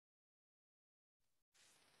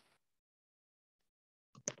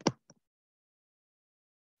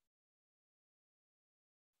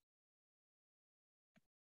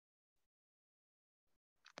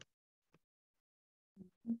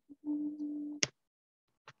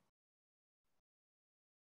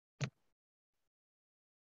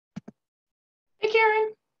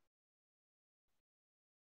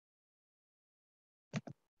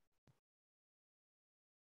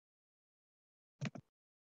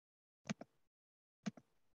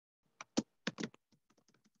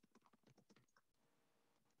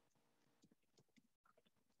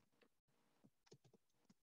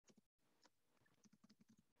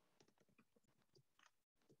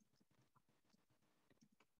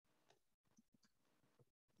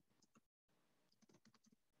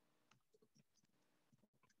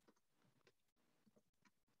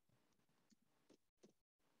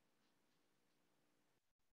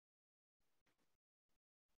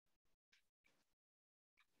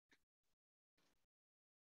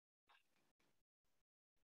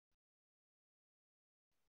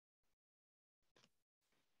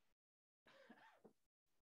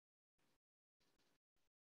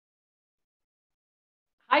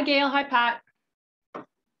Hi, Gail. Hi, Pat.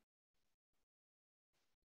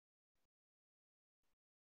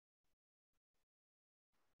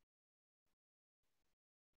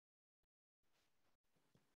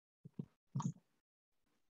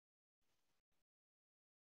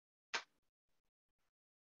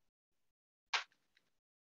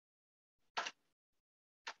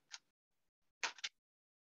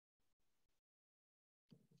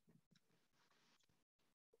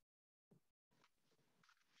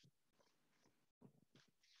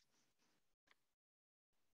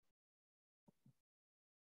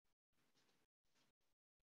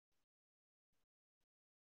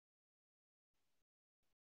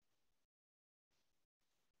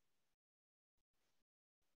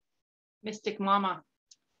 Mystic Mama.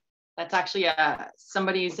 That's actually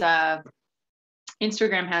somebody's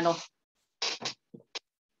Instagram handle.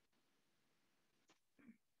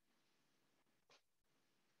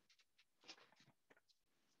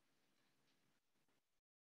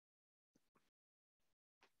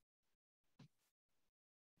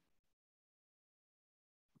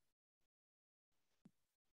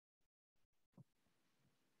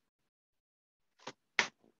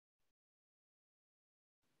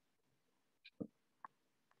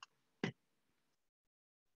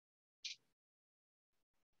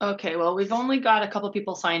 Okay, well, we've only got a couple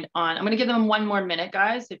people signed on. I'm going to give them 1 more minute,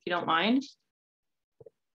 guys, if you don't mind.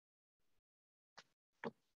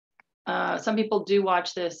 Some people do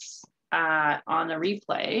watch this on the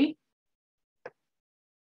replay,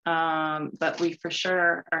 but we for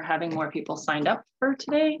sure are having more people signed up for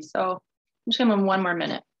today. So I'm just giving them 1 more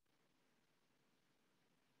minute.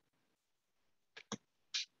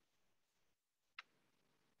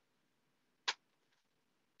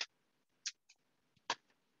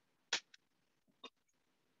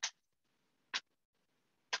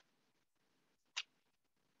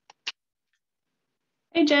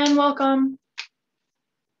 Hey, Jen, welcome.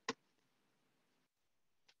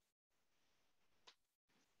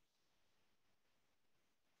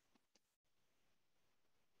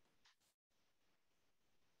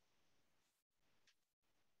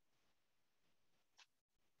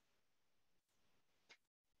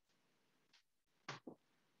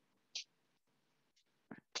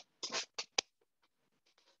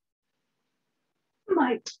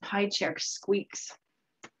 My high chair squeaks.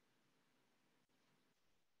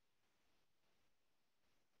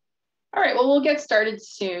 All right, well, we'll get started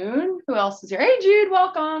soon. Who else is here? Hey, Jude,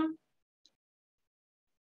 welcome.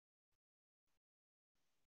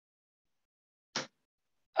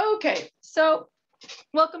 Okay, so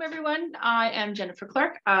welcome everyone. I am Jennifer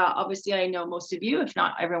Clark. Obviously, I know most of you, if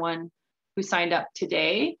not everyone who signed up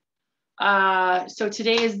today. So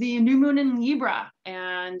today is the new moon in Libra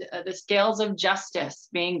and the scales of justice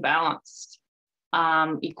being balanced.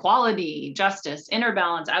 Equality, justice, inner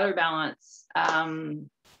balance, outer balance,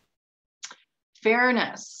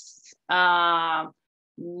 fairness. No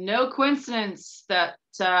coincidence that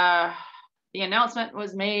the announcement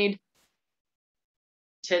was made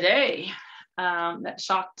today that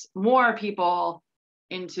shocked more people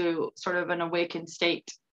into sort of an awakened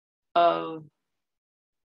state of,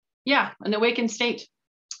 an awakened state.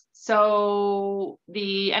 So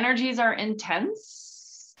the energies are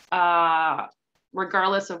intense,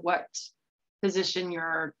 regardless of what position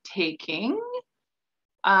you're taking.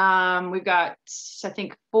 We've got, I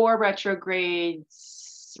think, 4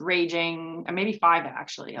 retrogrades raging, maybe 5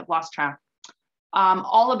 actually, I've lost track.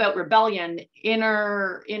 All about rebellion,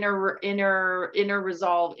 inner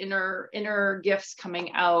resolve, inner gifts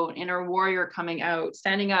coming out, inner warrior coming out,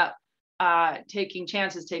 standing up, taking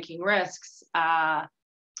chances, taking risks,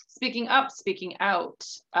 speaking up, speaking out.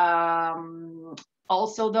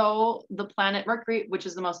 Also, though, the planet Mercury, which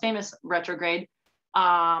is the most famous retrograde,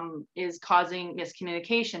 is causing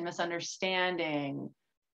miscommunication, misunderstanding,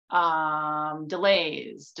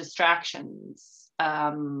 delays, distractions.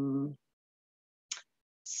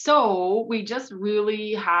 So we just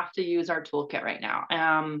really have to use our toolkit right now.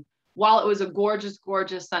 While it was a gorgeous,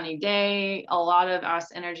 gorgeous sunny day, a lot of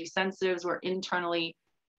us energy sensitives were internally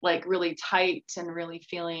like really tight and really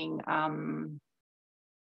feeling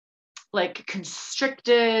like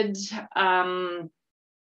constricted.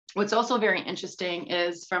 What's also very interesting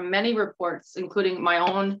is from many reports, including my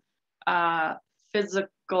own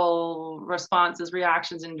physical responses,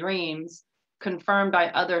 reactions, and dreams, confirmed by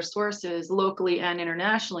other sources locally and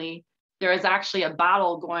internationally, there is actually a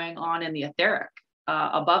battle going on in the etheric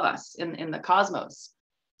above us in the cosmos.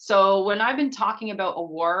 So when I've been talking about a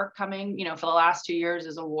war coming, for the last 2 years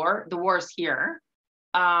is a war, the war is here.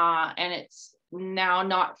 And it's now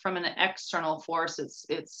not from an external force,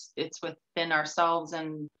 it's within ourselves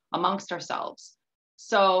and amongst ourselves.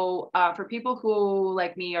 So for people who,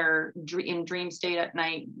 like me, are in dream state at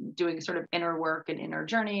night, doing sort of inner work and inner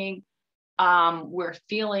journeying, we're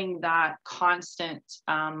feeling that constant,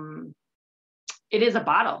 it is a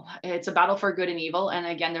battle. It's a battle for good and evil. And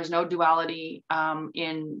again, there's no duality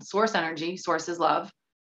in source energy. Source is love.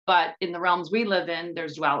 But in the realms we live in,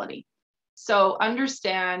 there's duality. So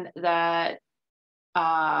understand that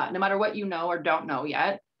no matter what you know or don't know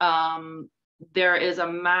yet, there is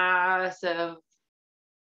a massive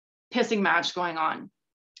pissing match going on,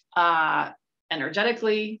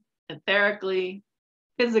 energetically, etherically,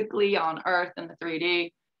 physically on Earth in the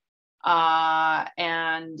 3D.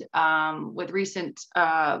 And with recent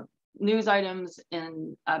news items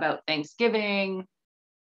about Thanksgiving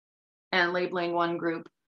and labeling one group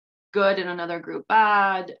good and another group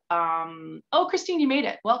bad. Oh, Christine, you made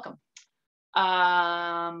it. Welcome.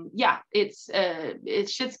 Yeah, it's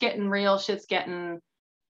shit's getting real. Shit's getting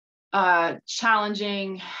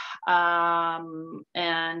challenging.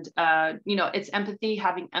 And you know, it's empathy,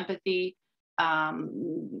 having empathy,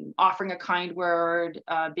 offering a kind word,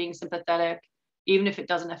 being sympathetic. Even if it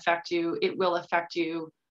doesn't affect you, it will affect you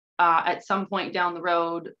at some point down the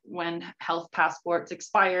road when health passports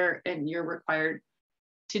expire and you're required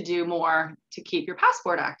to do more to keep your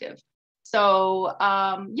passport active. So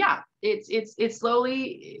yeah, it's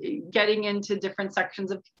slowly getting into different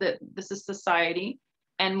sections of this is society,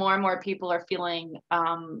 and more people are feeling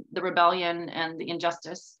the rebellion and the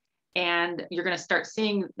injustice, and you're going to start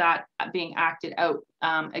seeing that being acted out.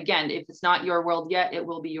 Again, if it's not your world yet, it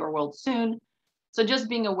will be your world soon. So just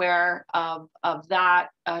being aware of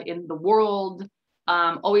that in the world.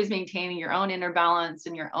 Always maintaining your own inner balance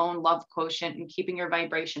and your own love quotient and keeping your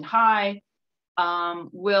vibration high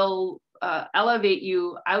will elevate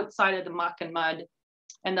you outside of the muck and mud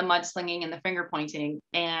and the mudslinging and the finger pointing.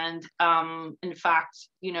 And in fact,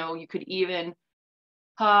 you know, you could even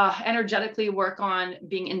energetically work on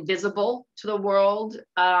being invisible to the world,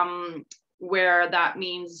 where that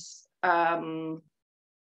means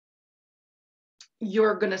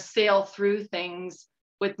you're going to sail through things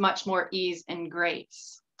with much more ease and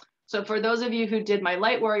grace. So for those of you who did my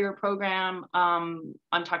Light Warrior program, I'm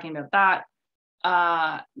talking about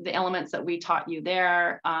that, the elements that we taught you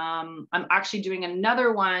there. I'm actually doing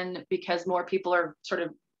another one because more people are sort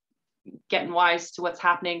of getting wise to what's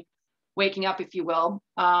happening, waking up, if you will.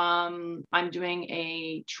 I'm doing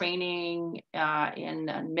a training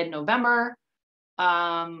in mid-November,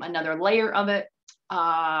 another layer of it.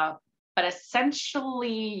 But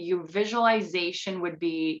essentially, your visualization would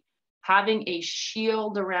be having a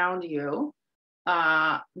shield around you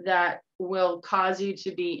that will cause you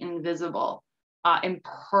to be invisible,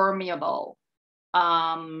 impermeable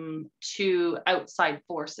to outside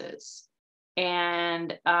forces.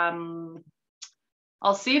 And I'll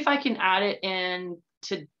see if I can add it in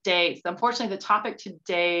today. So unfortunately, the topic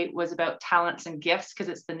today was about talents and gifts because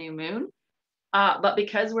it's the new moon. But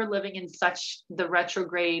because we're living in such the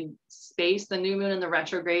retrograde space, the new moon and the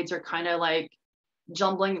retrogrades are kind of like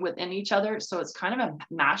jumbling within each other. So it's kind of a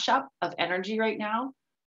mashup of energy right now,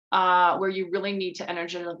 where you really need to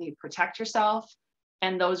energetically protect yourself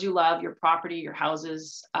and those you love, your property, your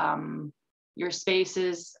houses, your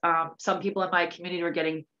spaces. Some people in my community are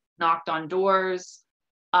getting knocked on doors.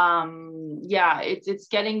 Yeah, it's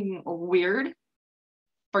getting weird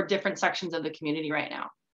for different sections of the community right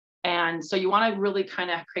now. And so you want to really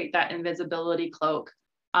kind of create that invisibility cloak.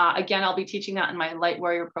 Again, I'll be teaching that in my Light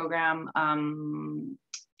Warrior program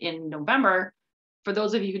in November. For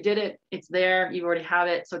those of you who did it, it's there. You already have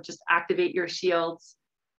it. So just activate your shields.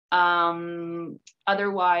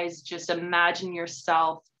 Otherwise, just imagine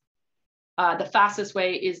yourself. The fastest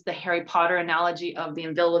way is the Harry Potter analogy of the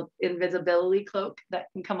invisibility cloak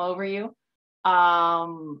that can come over you.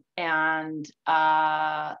 And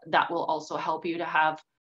that will also help you to have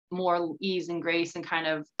more ease and grace and kind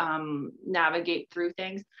of navigate through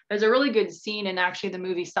things. There's a really good scene in actually the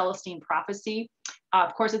movie Celestine Prophecy.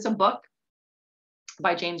 Of course, it's a book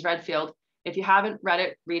by James Redfield. If you haven't read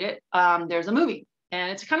it, read it. There's a movie,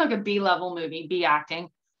 and it's kind of like a B-level movie, B acting,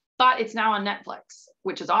 but it's now on Netflix,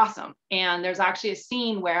 which is awesome. And there's actually a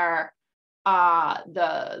scene where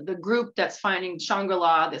the group that's finding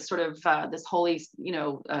Shangri-La, this sort of this holy, you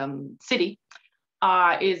know, city,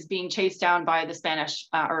 is being chased down by the Spanish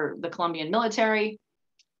or the Colombian military,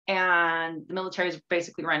 and the military is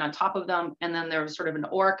basically right on top of them. And then there was sort of an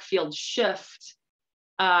auric field shift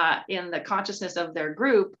in the consciousness of their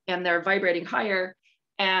group, and they're vibrating higher,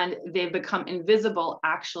 and they've become invisible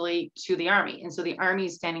actually to the army. And so the army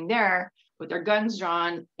is standing there with their guns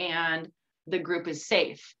drawn, and the group is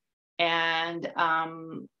safe. And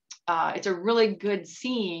it's a really good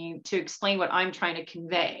scene to explain what I'm trying to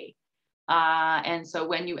convey. And so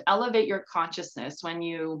when you elevate your consciousness, when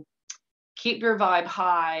you keep your vibe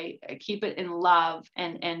high, keep it in love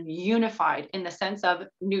and unified in the sense of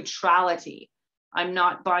neutrality. I'm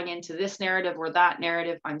not buying into this narrative or that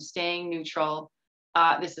narrative. I'm staying neutral.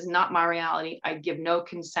 This is not my reality. I give no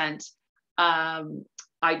consent.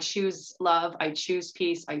 I choose love. I choose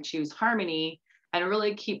peace. I choose harmony, and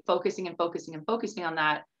really keep focusing and focusing and focusing on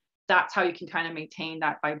that. That's how you can kind of maintain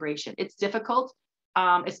that vibration. It's difficult,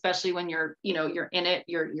 especially when you're in it.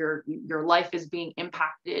 Your life is being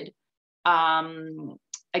impacted.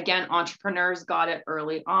 Again, entrepreneurs got it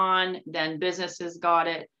early on, then businesses got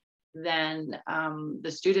it, then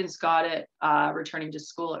the students got it, returning to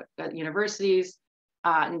school at universities,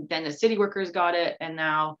 and then the city workers got it, and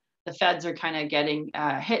now the feds are kind of getting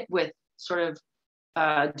hit with sort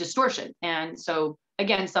of distortion. And so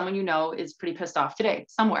again, someone is pretty pissed off today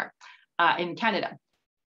somewhere in Canada.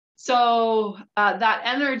 So that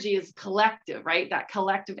energy is collective, right? That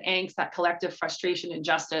collective angst, that collective frustration,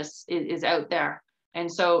 injustice is out there.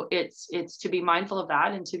 And so it's to be mindful of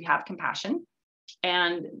that and to have compassion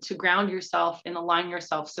and to ground yourself and align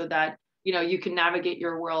yourself so that, you can navigate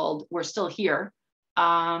your world. We're still here,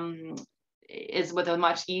 is with as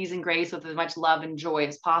much ease and grace, with as much love and joy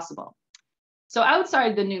as possible. So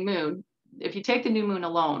outside the new moon, if you take the new moon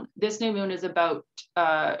alone, this new moon is about,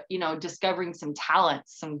 discovering some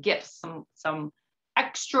talents, some gifts, some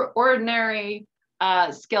extraordinary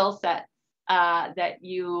skill sets that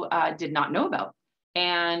you did not know about.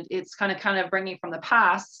 And it's kind of bringing from the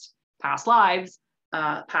past lives,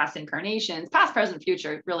 past incarnations, past, present,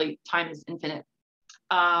 future. Really, time is infinite.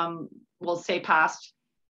 We'll say past,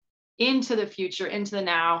 into the future, into the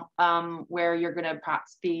now, where you're going to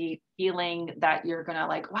perhaps be feeling that you're going to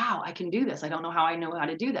like, wow, I can do this. I don't know how I know how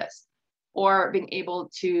to do this. Or being able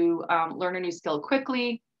to learn a new skill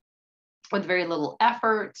quickly with very little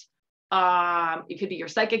effort. It could be your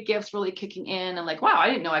psychic gifts really kicking in and like, wow, I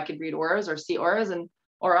didn't know I could read auras or see auras,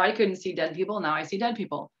 or I couldn't see dead people. Now I see dead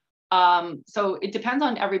people. So it depends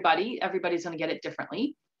on everybody. Everybody's going to get it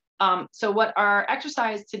differently. So what our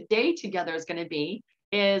exercise today together is going to be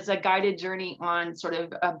is a guided journey on sort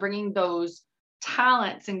of bringing those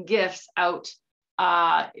talents and gifts out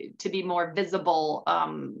to be more visible,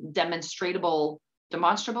 demonstrable.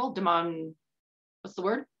 What's the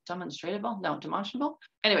word? Demonstrable? No, demonstrable.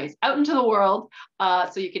 Anyways, out into the world,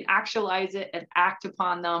 so you can actualize it and act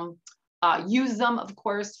upon them. Use them, of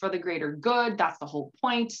course, for the greater good. That's the whole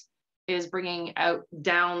point, is bringing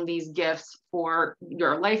down these gifts for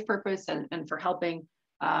your life purpose and for helping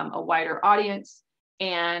a wider audience.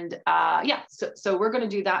 And so we're going to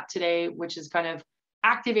do that today, which is kind of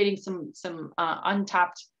activating some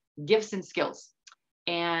untapped gifts and skills.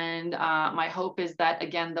 And my hope is that,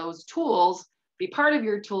 again, those tools be part of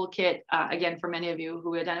your toolkit. Again, for many of you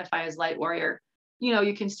who identify as light warrior,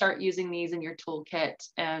 you can start using these in your toolkit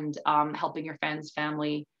and helping your friends,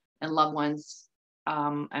 family, and loved ones,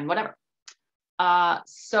 and whatever.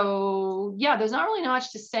 So yeah, there's not really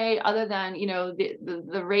much to say other than,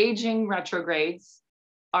 the raging retrogrades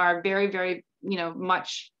are very, very,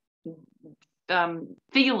 much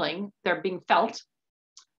feeling, they're being felt.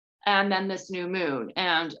 And then this new moon,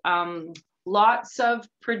 and lots of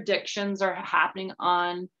predictions are happening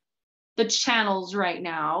on the channels right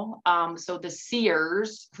now. So the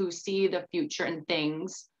seers who see the future and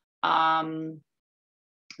things,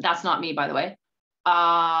 that's not me, by the way.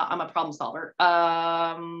 I'm a problem solver,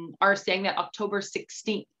 are saying that October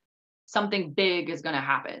 16th, something big is going to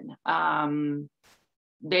happen.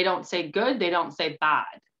 They don't say good, they don't say bad.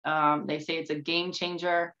 They say it's a game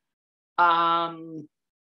changer.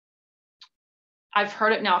 I've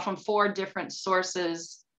heard it now from 4 different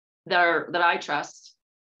sources that I trust,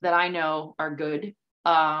 that I know are good.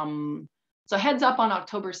 So heads up on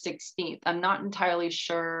October 16th. I'm not entirely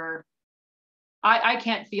sure. I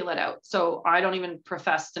can't feel it out. So I don't even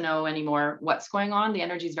profess to know anymore what's going on. The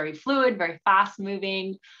energy is very fluid, very fast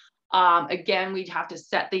moving. Again, we have to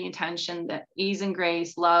set the intention that ease and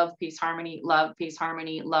grace, love, peace, harmony, love, peace,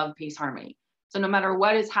 harmony, love, peace, harmony. So no matter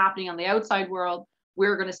what is happening on the outside world,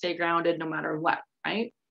 we're going to stay grounded no matter what,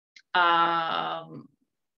 right? So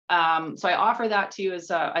I offer that to you as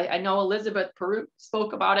I know Elizabeth Peru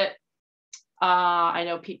spoke about it. I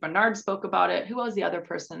know Pete Bernard spoke about it. Who was the other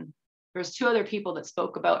person? There's 2 other people that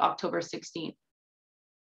spoke about October 16th.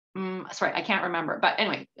 Sorry, I can't remember. But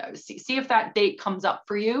anyway, see if that date comes up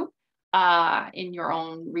for you in your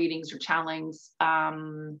own readings or channelings.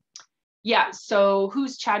 Yeah, so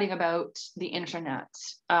who's chatting about the internet?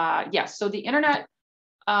 Yes, so the internet,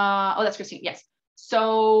 oh, that's Christine, yes.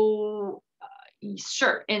 So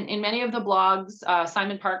Sure. In many of the blogs,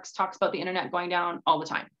 Simon Parks talks about the internet going down all the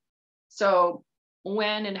time. So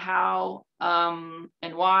when and how and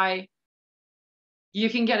why, you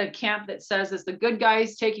can get a camp that says it's the good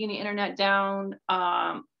guys taking the internet down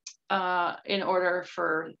in order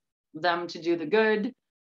for them to do the good.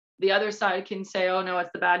 The other side can say, oh no,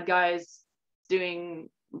 it's the bad guys doing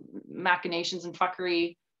machinations and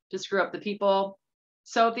fuckery to screw up the people.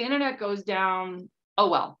 So if the internet goes down, oh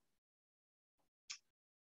well.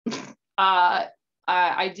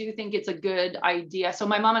 I do think it's a good idea. So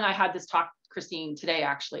my mom and I had this talk, Christine, today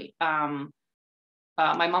actually.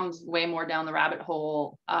 My mom's way more down the rabbit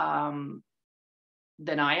hole than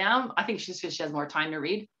I am. I think she's because she has more time to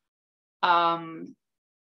read.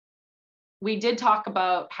 We did talk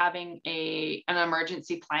about having an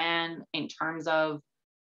emergency plan in terms of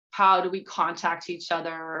how do we contact each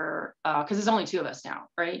other, because there's only two of us now,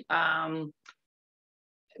 right?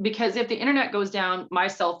 Because if the internet goes down, my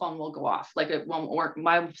cell phone will go off. Like it won't work.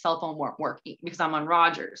 My cell phone won't work because I'm on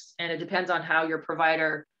Rogers, and it depends on how your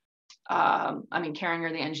provider. I mean, Karen,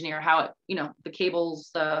 you're the engineer. How it, the cables,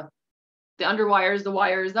 the underwires, the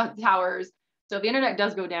wires, the towers. So if the internet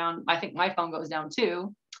does go down, I think my phone goes down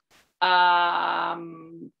too.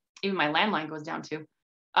 Even my landline goes down too.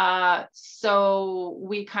 So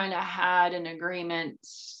we kind of had an agreement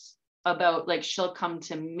about like she'll come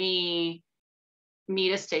to me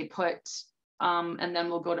to stay put, and then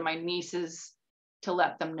we'll go to my nieces to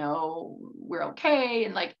let them know we're okay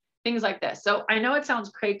and like things like this. So I know it sounds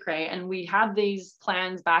cray, and we had these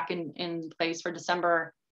plans back in place for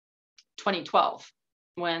December 2012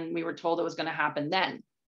 when we were told it was going to happen then.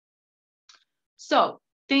 So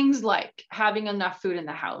things like having enough food in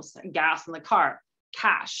the house, gas in the car,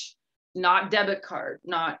 cash, not debit card,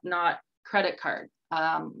 not credit card,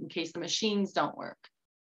 in case the machines don't work.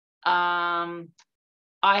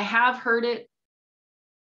 I have heard it.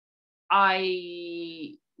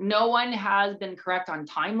 No one has been correct on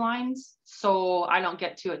timelines, so I don't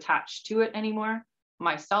get too attached to it anymore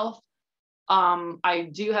myself. I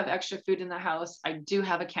do have extra food in the house. I do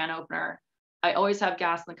have a can opener. I always have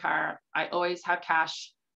gas in the car. I always have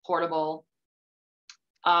cash portable.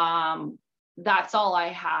 That's all I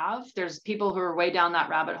have. There's people who are way down that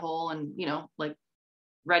rabbit hole and, like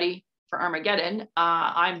ready for Armageddon.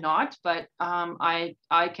 I'm not, but I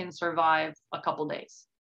can survive a couple days.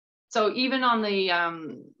 So even on the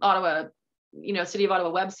Ottawa, City of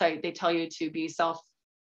Ottawa website, they tell you to be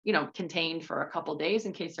contained for a couple days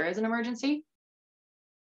in case there is an emergency.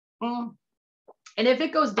 And if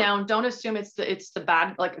it goes down, don't assume it's the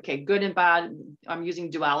bad, like, okay, good and bad. I'm using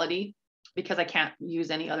duality because I can't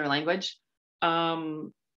use any other language.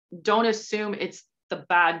 Don't assume it's the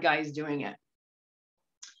bad guys doing it,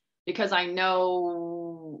 because I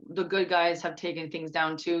know the good guys have taken things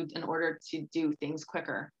down too in order to do things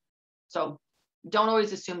quicker. So don't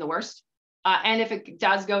always assume the worst. And if it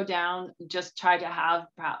does go down, just try to have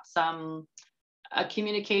perhaps a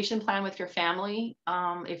communication plan with your family.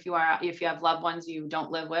 If you have loved ones you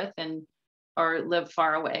don't live with or live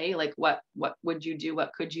far away, like what would you do?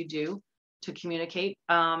 What could you do to communicate?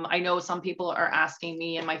 I know some people are asking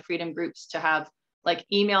me in my freedom groups to have like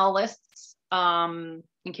email lists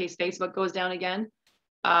in case Facebook goes down again,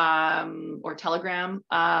 or Telegram.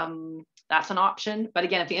 That's an option. But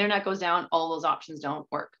again, if the internet goes down, all those options don't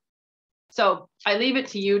work. So I leave it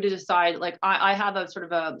to you to decide. Like I have a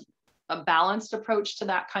sort of a balanced approach to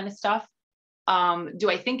that kind of stuff. Do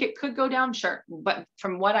I think it could go down? Sure. But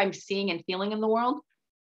from what I'm seeing and feeling in the world,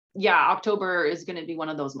 yeah, October is going to be one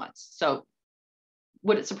of those months. So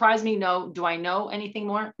would it surprise me? No. Do I know anything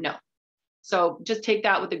more? No. So just take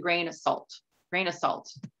that with a grain of salt.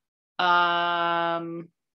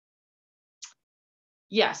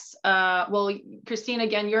 Yes. Well, Christine,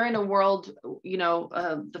 again, you're in a world,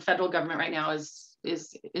 the federal government right now is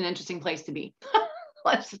an interesting place to be.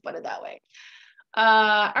 Let's just put it that way.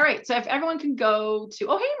 All right. So if everyone can go to,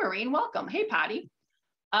 oh, hey, Maureen, welcome. Hey, Patty.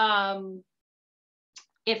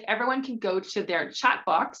 If everyone can go to their chat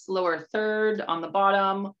box, lower third on the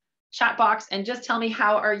bottom chat box, and just tell me,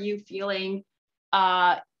 how are you feeling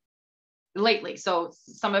lately? So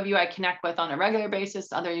some of you I connect with on a regular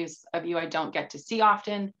basis, others of you I don't get to see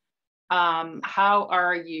often. How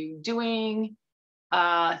are you doing?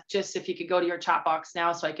 Just if you could go to your chat box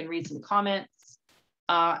now so I can read some comments.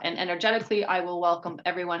 And energetically, I will welcome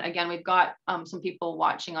everyone. Again, we've got some people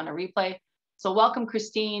watching on a replay. So welcome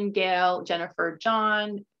Christine, Gail, Jennifer,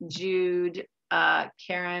 John, Jude,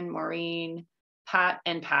 Karen, Maureen, Pat,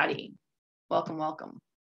 and Patty. Welcome, welcome.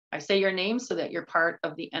 I say your name so that you're part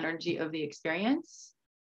of the energy of the experience.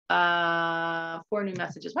 4 new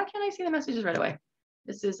messages. Why can't I see the messages right away?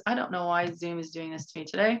 This is, I don't know why Zoom is doing this to me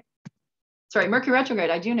today. Sorry, Mercury retrograde,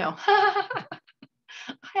 I do know. I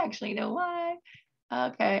actually know why.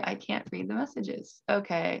 Okay, I can't read the messages.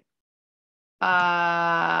 Okay. Did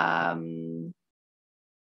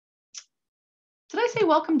I say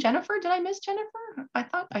welcome, Jennifer? Did I miss Jennifer? I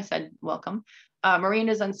thought I said welcome.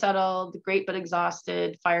 Marina's unsettled, great but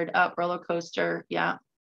exhausted, fired up, roller coaster. Yeah.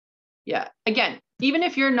 Yeah. Again, even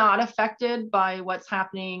if you're not affected by what's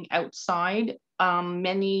happening outside,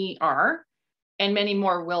 many are, and many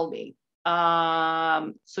more will be.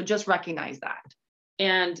 So just recognize that.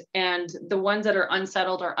 And the ones that are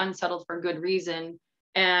unsettled for good reason,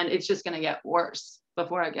 and it's just going to get worse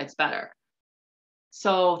before it gets better.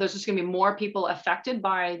 So there's just going to be more people affected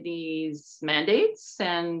by these mandates,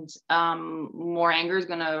 and more anger is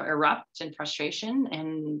going to erupt and frustration.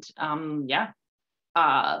 And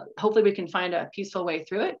hopefully we can find a peaceful way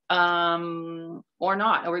through it, or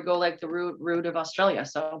not, or we go like the route of Australia.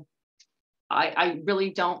 So I really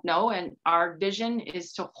don't know. And our vision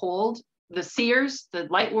is to hold the seers, the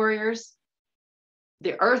light warriors,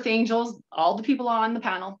 the earth angels, all the people on the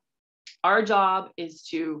panel. Our job is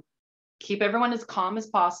to keep everyone as calm as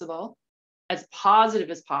possible, as positive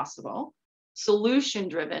as possible, solution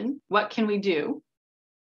driven. What can we do?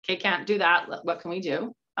 Okay, can't do that. What can we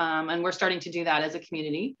do? And we're starting to do that as a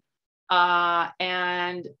community.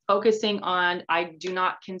 And focusing on I do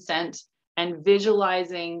not consent and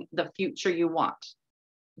visualizing the future you want.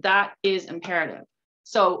 That is imperative.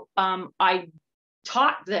 So I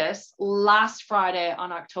taught this last Friday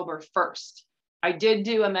on October 1st. I did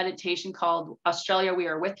do a meditation called Australia, We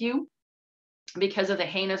Are With You, because of the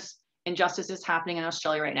heinous injustices happening in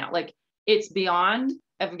Australia right now. Like, it's beyond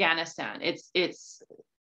Afghanistan. It's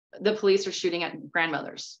the police are shooting at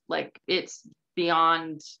grandmothers. Like, it's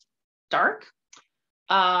beyond dark.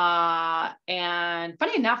 And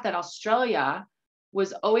funny enough, that Australia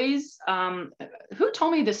was always, who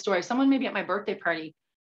told me this story? Someone maybe at my birthday party,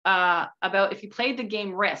 about if you played the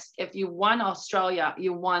game Risk, if you won Australia,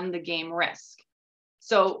 you won the game Risk.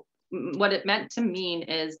 So what it meant to mean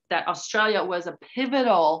is that Australia was a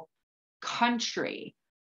pivotal country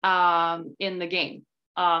in the game.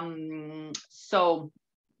 So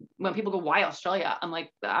when people go, why Australia? I'm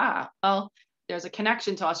like, well, there's a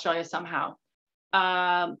connection to Australia somehow.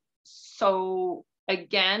 So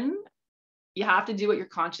again, you have to do what your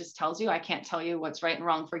conscience tells you. I can't tell you what's right and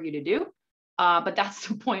wrong for you to do. But that's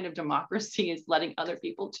the point of democracy, is letting other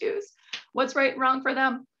people choose what's right and wrong for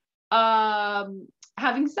them.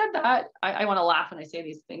 Having said that, I want to laugh when I say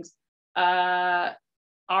these things.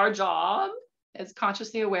 Our job as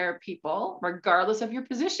consciously aware people, regardless of your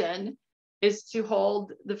position, is to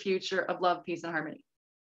hold the future of love, peace, and harmony.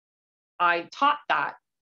 I taught that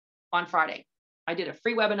on Friday. I did a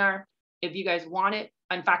free webinar. If you guys want it,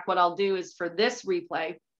 in fact, what I'll do is for this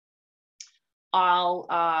replay,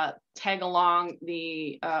 I'll tag along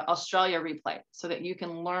the Australia replay so that you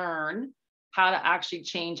can learn how to actually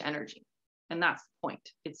change energy. And that's the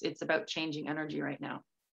point. It's about changing energy right now.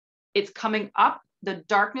 It's coming up. The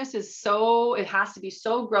darkness is it has to be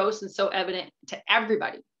so gross and so evident to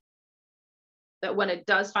everybody that when it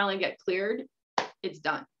does finally get cleared, it's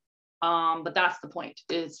done. But that's the point.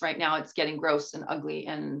 Is right now it's getting gross and ugly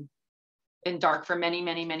and dark for many,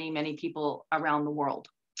 many, many, many people around the world.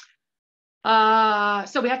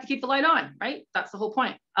 So we have to keep the light on, right? That's the whole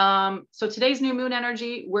point. So today's new moon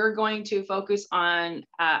energy, we're going to focus on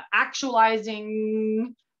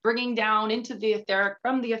actualizing, bringing down into the etheric,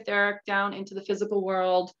 from the etheric down into the physical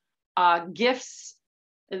world, gifts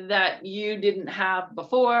that you didn't have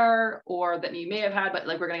before, or that you may have had, but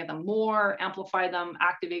like we're going to get them more, amplify them,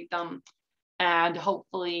 activate them, and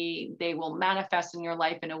hopefully they will manifest in your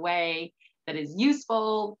life in a way that is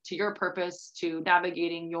useful to your purpose, to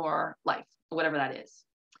navigating your life, whatever that is.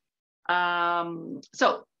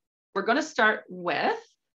 So we're going to start with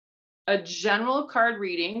a general card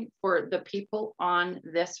reading for the people on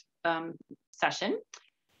this session.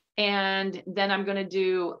 And then I'm going to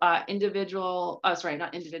do individual, sorry,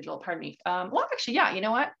 not individual, pardon me. Well, actually, yeah, you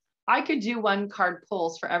know what? I could do one card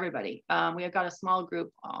pulls for everybody. We have got a small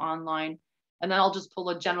group online, and then I'll just pull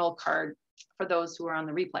a general card for those who are on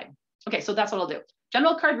the replay. Okay, so that's what I'll do.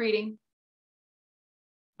 General card reading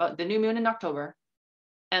about the new moon in October,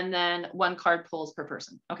 and then one card pulls per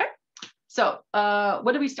person, okay? So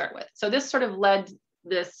what do we start with? So this sort of led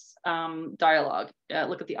this dialogue.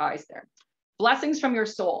 Look at the eyes there. Blessings from your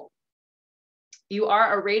soul. You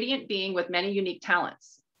are a radiant being with many unique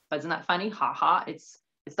talents. Isn't that funny? Ha ha. It's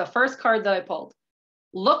the first card that I pulled.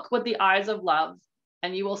 Look with the eyes of love,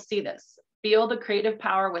 and you will see this. Feel the creative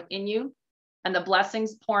power within you and the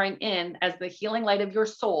blessings pouring in as the healing light of your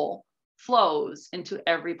soul flows into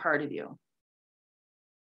every part of you.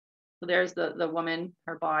 So there's the woman,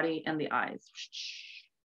 her body, and the eyes.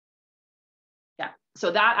 Yeah.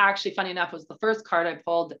 So that actually, funny enough, was the first card I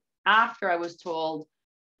pulled after I was told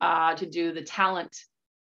to do the talent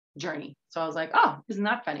journey. So I was like, oh, isn't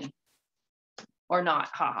that funny? Or not,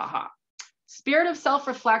 ha ha ha. Spirit of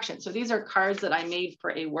self-reflection. So these are cards that I made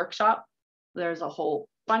for a workshop. There's a whole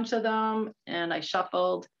bunch of them, and I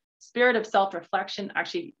shuffled. Spirit of self-reflection.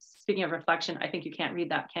 Actually, speaking of reflection, I think you can't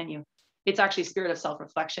read that, can you? It's actually spirit of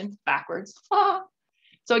self-reflection, backwards.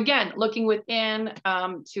 So again, looking within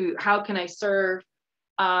to how can I serve?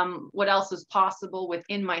 What else is possible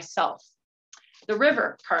within myself? The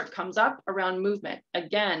river card comes up around movement.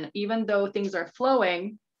 Again, even though things are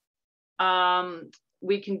flowing,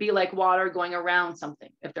 we can be like water going around something.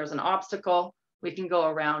 If there's an obstacle, we can go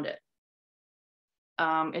around it.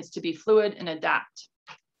 It's to be fluid and adapt.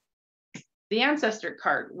 The ancestor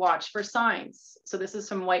card, watch for signs. So this is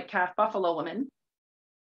from White Calf Buffalo Woman.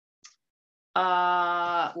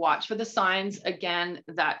 Watch for the signs. Again,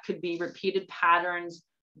 that could be repeated patterns,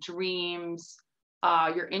 dreams,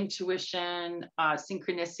 your intuition,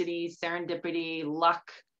 synchronicity, serendipity,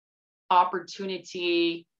 luck,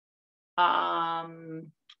 opportunity.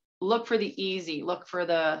 Look for the easy, look for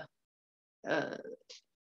the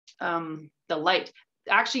light.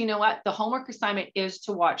 Actually, you know what? The homework assignment is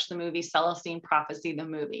to watch the movie Celestine Prophecy, the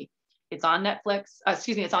movie. It's on Netflix.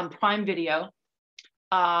 Excuse me, it's on Prime Video.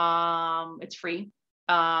 It's free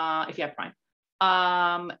if you have Prime.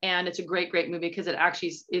 And it's a great, great movie because it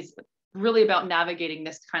actually is really about navigating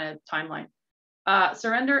this kind of timeline.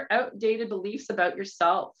 Surrender outdated beliefs about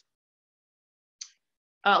yourself.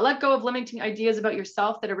 Let go of limiting ideas about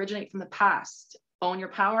yourself that originate from the past. Own your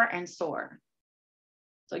power and soar.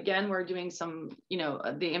 So again, we're doing some,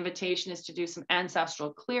 the invitation is to do some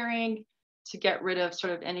ancestral clearing to get rid of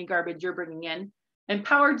sort of any garbage you're bringing in.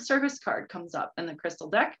 Empowered service card comes up in the crystal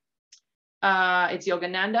deck. It's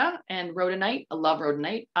Yogananda and Rhodonite. I love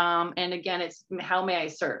Rhodonite. And again, it's how may I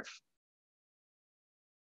serve?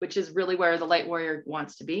 Which is really where the light warrior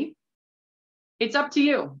wants to be. It's up to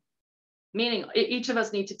you. Meaning each of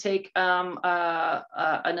us need to take an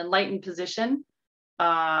enlightened position,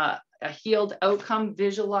 a healed outcome,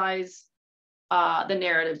 visualize the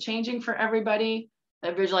narrative changing for everybody,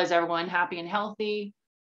 visualize everyone happy and healthy,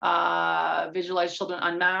 visualize children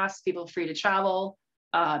unmasked, people free to travel,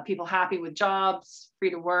 people happy with jobs, free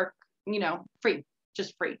to work, free,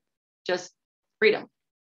 just freedom.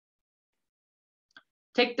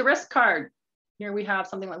 Take the risk card. Here we have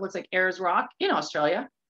something that looks like Ayers Rock in Australia.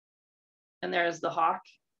 And there's the hawk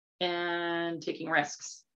and taking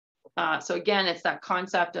risks. So again, it's that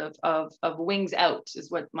concept of wings out is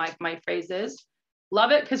what my phrase is.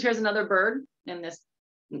 Love it, because here's another bird in this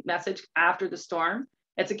message, after the storm.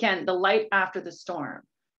 It's again, the light after the storm.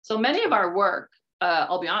 So many of our work,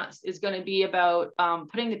 I'll be honest, is going to be about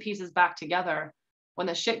putting the pieces back together when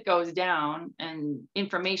the shit goes down and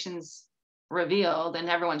information's revealed and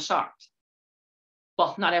everyone's shocked.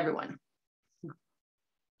 Well, not everyone.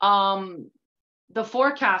 The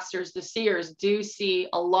forecasters, the seers, do see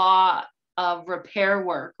a lot of repair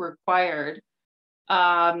work required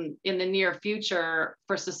in the near future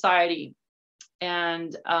for society.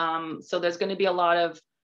 And so there's going to be a lot of,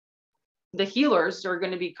 the healers are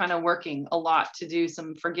going to be kind of working a lot to do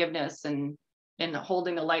some forgiveness and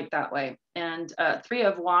holding the light that way. And 3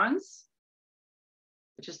 of Wands,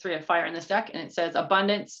 which is 3 of fire in this deck, and it says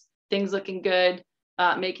abundance, things looking good,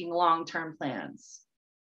 making long-term plans.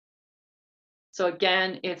 So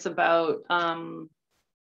again, it's about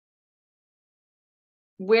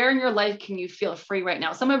where in your life can you feel free right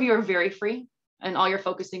now? Some of you are very free and all you're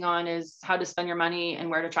focusing on is how to spend your money and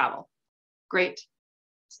where to travel. Great,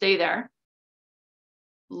 stay there.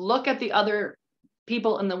 Look at the other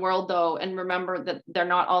people in the world though, and remember that they're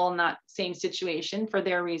not all in that same situation for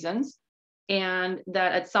their reasons. And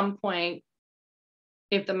that at some point,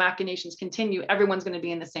 if the machinations continue, everyone's going to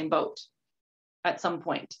be in the same boat at some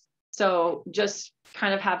point. So just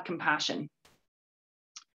kind of have compassion.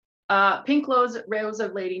 Pink Rose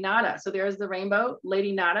of Lady Nada. So there's the rainbow.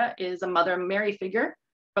 Lady Nada is a Mother Mary figure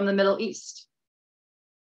from the Middle East.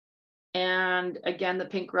 And again, the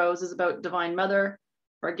pink rose is about Divine Mother,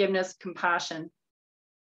 forgiveness, compassion.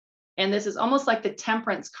 And this is almost like the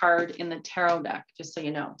Temperance card in the tarot deck, just so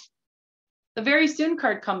you know. The Very Soon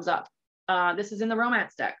card comes up. This is in the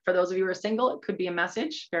romance deck. For those of you who are single, it could be a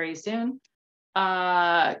message, very soon.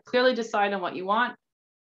 Clearly decide on what you want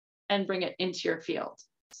and bring it into your field.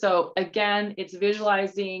 So again, it's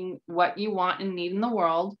visualizing what you want and need in the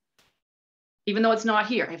world even though it's not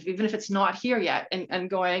here, even if it's not here yet, and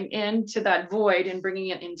going into that void and bringing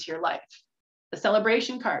it into your life. The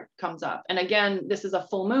celebration card comes up. And again, this is a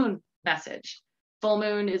full moon message. Full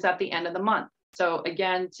moon is at the end of the month. So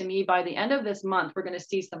again, to me, by the end of this month, we're going to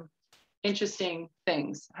see some interesting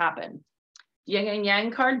things happen. Yin and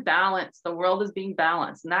Yang card, balance. The world is being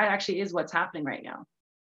balanced. And that actually is what's happening right now.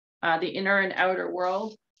 The inner and outer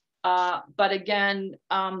world. But again,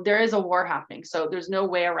 there is a war happening. So there's no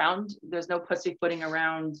way around. There's no pussyfooting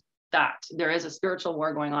around that. There is a spiritual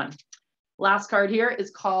war going on. Last card here is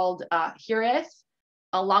called Hireth,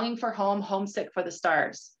 a longing for home, homesick for the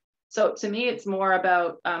stars. So to me, it's more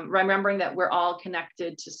about remembering that we're all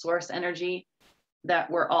connected to source energy, that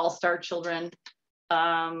we're all star children,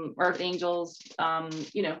 earth angels.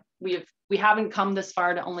 You know, we haven't come this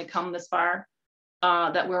far to only come this far,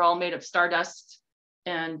 that we're all made of stardust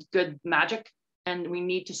and good magic. And we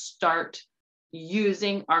need to start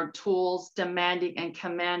using our tools, demanding and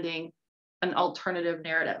commanding an alternative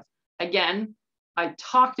narrative. Again, I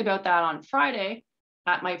talked about that on Friday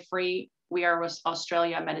at my free We Are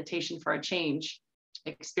Australia Meditation for a Change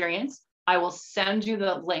experience. I will send you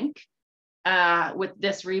the link with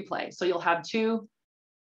this replay. So you'll have two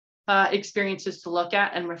experiences to look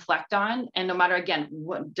at and reflect on. And no matter, again,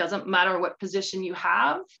 what doesn't matter what position you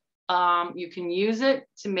have, you can use it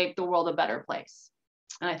to make the world a better place.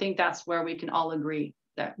 And I think that's where we can all agree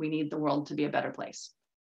that we need the world to be a better place.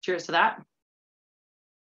 Cheers to that.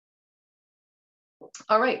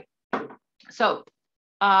 All right. So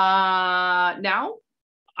now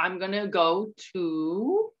I'm going to go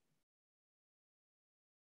to,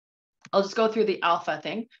 I'll just go through the alpha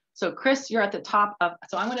thing. So Chris, you're at the top of,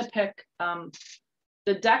 so I'm going to pick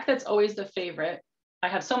the deck that's always the favorite. I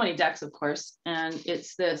have so many decks, of course, and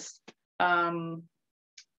it's this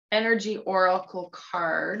Energy Oracle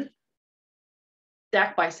card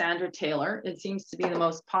deck by Sandra Taylor. It seems to be the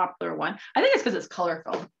most popular one. I think it's because it's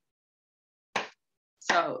colorful.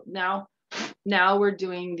 So now we're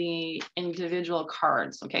doing the individual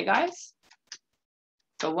cards. Okay, guys?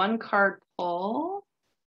 So one card pull.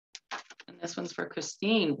 And this one's for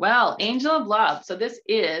Christine. Well, Angel of Love. So this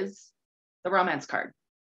is the romance card.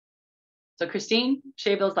 So Christine,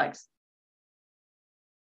 shave those legs.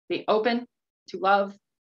 Be open to love.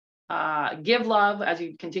 Give love as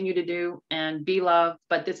you continue to do, and be love.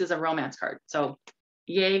 But this is a romance card. So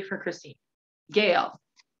yay for Christine. Gail.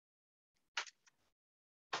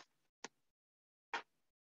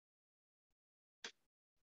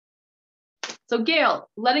 So Gail,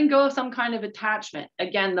 letting go of some kind of attachment.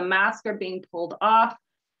 Again, the masks are being pulled off.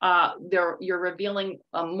 You're revealing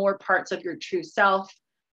more parts of your true self.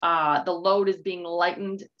 The load is being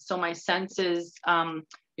lightened. So my sense is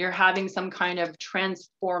you're having some kind of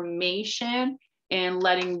transformation and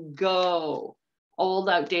letting go old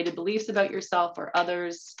outdated beliefs about yourself or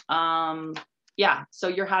others. Yeah, so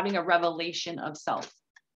you're having a revelation of self.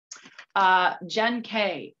 Jen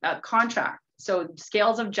K, contract. So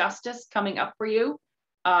scales of justice coming up for you.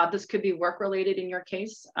 This could be work related in your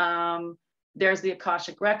case. There's the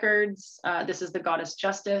Akashic records. This is the goddess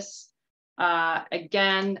justice.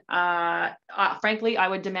 Again, frankly, I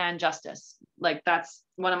would demand justice. Like that's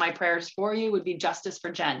one of my prayers for you would be justice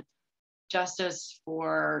for Jen. Justice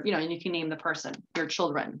for, you know, and you can name the person, your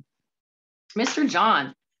children. Mr.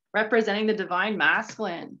 John, representing the divine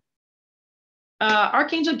masculine.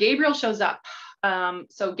 Archangel Gabriel shows up.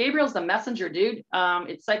 So Gabriel's the messenger, dude.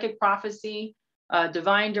 It's psychic prophecy,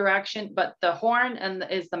 divine direction, but the horn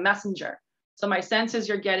is the messenger. So my sense is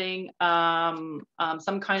you're getting some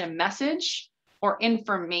kind of message or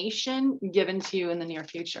information given to you in the near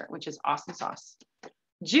future, which is awesome sauce.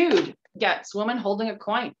 Jude gets woman holding a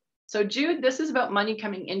coin. So Jude, this is about money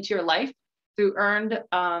coming into your life through earned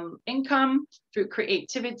income, through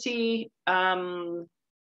creativity,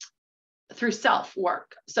 through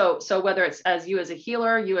self-work. So whether it's as you as a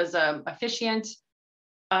healer, you as a officiant,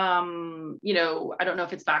 you know, I don't know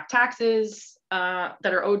if it's back taxes that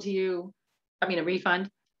are owed to you, I mean, a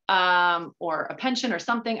refund, or a pension or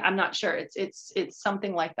something. I'm not sure. It's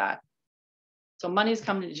something like that. So money's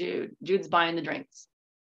coming to Jude. Jude's buying the drinks.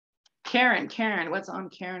 Karen, what's on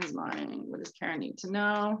Karen's mind? What does Karen need to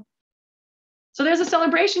know? So there's a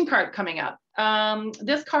celebration card coming up.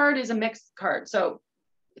 This card is a mixed card. So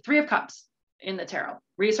 3 of Cups in the tarot.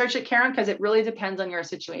 Research it, Karen, because it really depends on your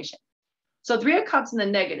situation. So 3 of Cups in the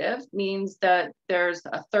negative means that there's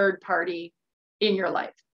a third party in your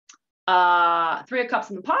life. 3 of Cups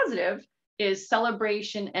in the positive is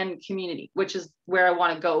celebration and community, which is where I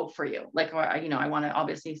want to go for you. Like, you know, I want to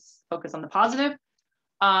obviously focus on the positive.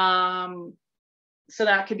 So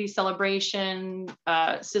that could be celebration,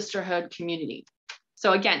 sisterhood, community.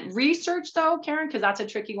 So again, research though, Karen, because that's a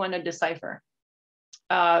tricky one to decipher.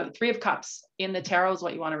 3 of Cups in the tarot is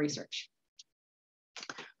what you want to research.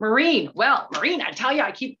 Marine. Well, Marine, I tell you,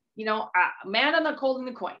 I keep, man on the cold in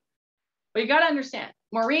the coin. But you got to understand,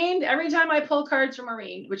 Marine, every time I pull cards from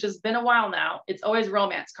Marine, which has been a while now, it's always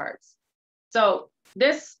romance cards. So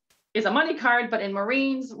this is a money card, but in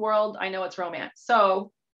Marine's world, I know it's romance.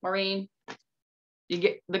 So Marine, you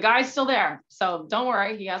get, the guy's still there. So don't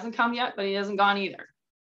worry, he hasn't come yet, but he hasn't gone either.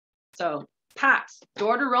 So Pat,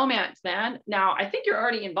 door to romance, man. Now, I think you're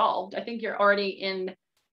already involved. I think you're already in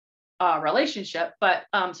a relationship, but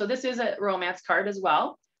so this is a romance card as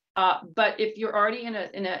well. But if you're already in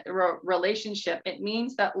a relationship, it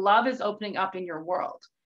means that love is opening up in your world.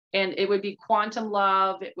 And it would be quantum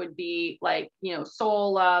love. It would be like,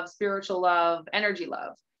 soul love, spiritual love, energy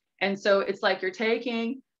love. And so it's like you're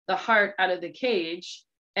taking the heart out of the cage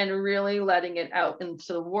and really letting it out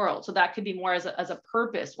into the world. So that could be more as a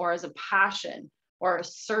purpose or as a passion or a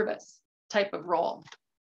service type of role.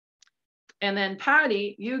 And then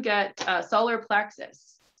Patty, you get solar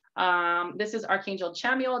plexus. This is Archangel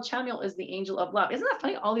Chamuel. Chamuel is the angel of love. Isn't that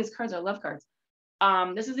funny? All these cards are love cards.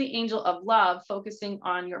 This is the angel of love, focusing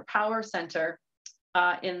on your power center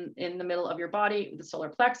in the middle of your body, the solar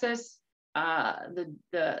plexus.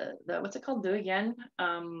 The what's it called? Do again.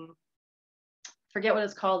 Forget what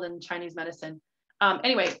it's called in Chinese medicine.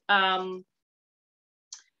 Anyway, to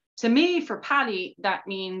me, for Patty, that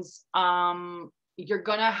means you're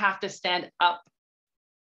gonna have to stand up,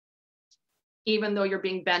 even though you're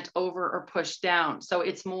being bent over or pushed down. So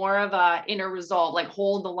it's more of a inner resolve, like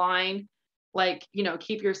hold the line, like,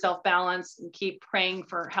 keep yourself balanced and keep praying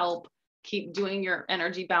for help, keep doing your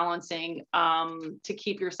energy balancing to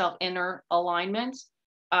keep yourself inner alignment,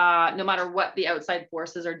 no matter what the outside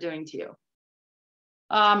forces are doing to you.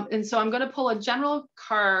 And so I'm going to pull a general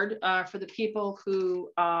card for the people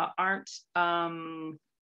who aren't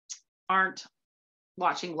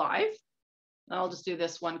watching live. I'll just do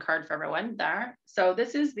this one card for everyone there. So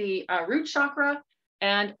this is the root chakra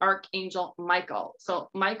and Archangel Michael. So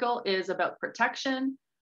Michael is about protection,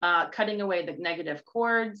 cutting away the negative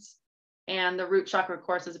cords. And the root chakra, of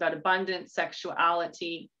course, is about abundance,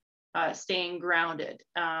 sexuality, staying grounded.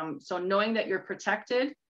 So knowing that you're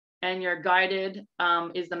protected and you're guided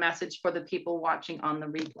is the message for the people watching on the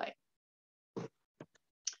replay.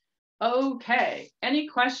 Okay, any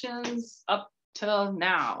questions up till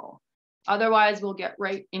now? Otherwise, we'll get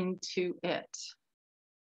right into it.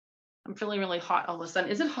 I'm feeling really hot all of a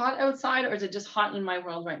sudden. Is it hot outside or is it just hot in my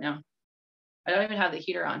world right now? I don't even have the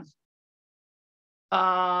heater on.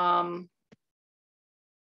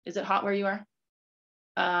 Is it hot where you are?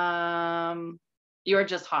 You are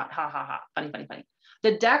just hot. Ha ha ha. Funny, funny, funny.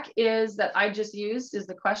 The deck that I just used is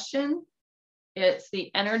the question. It's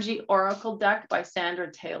the Energy Oracle deck by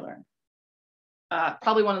Sandra Taylor.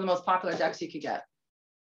 Probably one of the most popular decks you could get.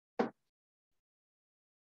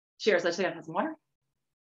 Cheers. Let's have some water.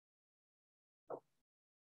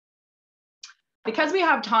 Because we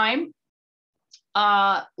have time,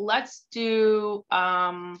 let's do,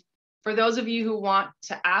 for those of you who want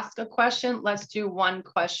to ask a question, let's do one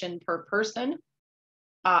question per person.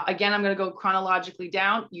 Again, I'm going to go chronologically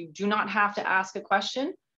down. You do not have to ask a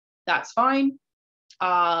question. That's fine.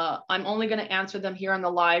 I'm only going to answer them here on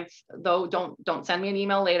the live, though. Don't send me an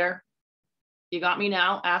email later. You got me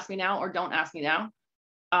now, ask me now, or don't ask me now.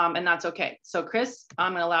 And that's okay. So Chris,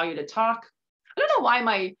 I'm going to allow you to talk. I don't know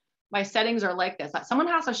why my settings are like this. Someone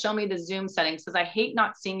has to show me the Zoom settings because I hate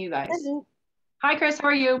not seeing you guys. Hello. Hi, Chris. How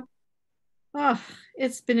are you? Oh,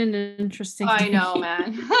 it's been an interesting I day. know,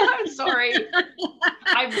 man. I'm sorry.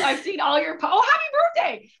 I've seen all your happy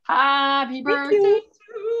birthday. Happy birthday to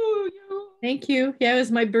you. Thank you. Yeah, it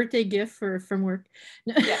was my birthday gift from work.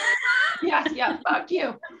 Yeah. Fuck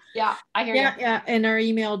you. Yeah, I hear you. Yeah. And our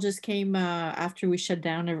email just came after we shut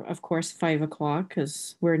down, of course, 5 o'clock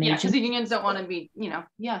because we're an agent. Because the unions don't want to be, a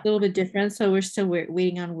little bit different. So we're still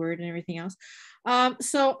waiting on word and everything else.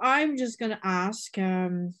 So I'm just gonna ask.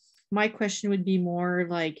 My question would be more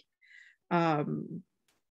like, what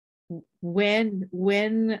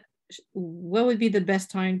would be the best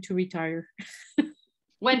time to retire?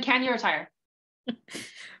 When can you retire?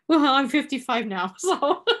 Well, I'm 55 now,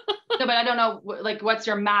 so. No, but I don't know, like, what's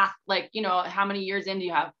your math? Like, how many years in do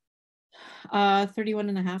you have? 31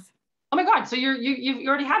 and a half. Oh my God. So you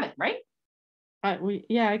already have it, right?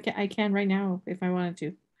 Yeah, I can right now if I wanted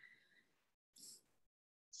to.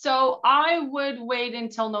 So I would wait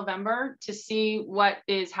until November to see what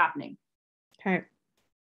is happening. Okay.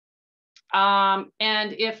 And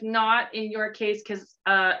if not in your case, because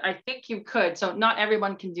I think you could, so not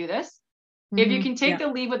everyone can do this. If you can take the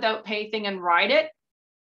leave without pay thing and ride it,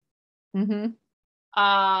 Mm-hmm.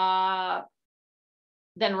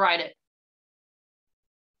 Then write it.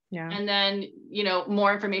 Yeah. And then, you know,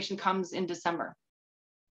 more information comes in December.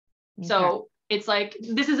 Okay. So it's like,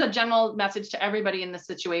 this is a general message to everybody in this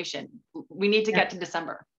situation. We need to get to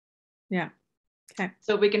December. Yeah. Okay.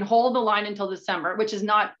 So we can hold the line until December, which is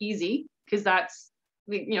not easy because that's,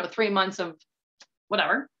 you know, 3 months of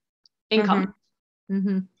whatever income.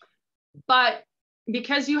 Mm-hmm. But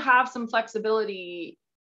because you have some flexibility,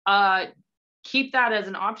 keep that as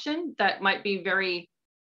an option. That might be very,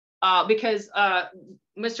 because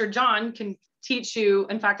Mr. John can teach you.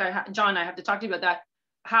 In fact, John, I have to talk to you about that,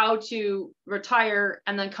 how to retire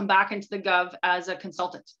and then come back into the Gov as a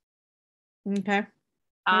consultant. Okay.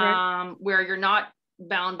 Right. Where you're not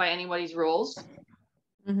bound by anybody's rules,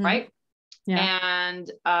 right? Yeah.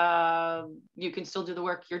 And you can still do the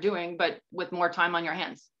work you're doing, but with more time on your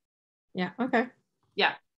hands. Yeah. Okay.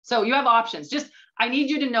 Yeah. So you have options. Just, I need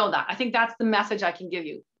you to know that. I think that's the message I can give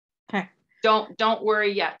you. Okay. Don't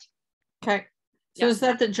worry yet. Okay. So is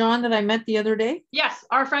that the John that I met the other day? Yes,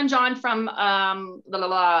 our friend John from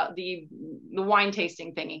the wine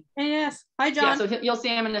tasting thingy. Yes. Hi, John. Yeah, so you'll see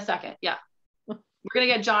him in a second. Yeah. We're gonna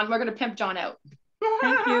get John. We're gonna pimp John out.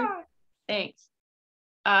 Thank you. Thanks.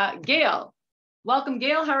 Gail. Welcome,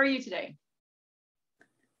 Gail. How are you today?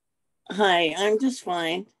 Hi, I'm just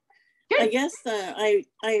fine. Good. I guess I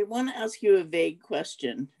want to ask you a vague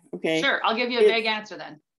question. Okay. Sure. I'll give you a vague answer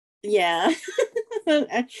then. Yeah.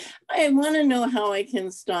 I want to know how I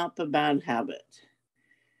can stop a bad habit.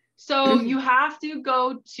 So you have to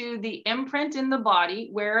go to the imprint in the body.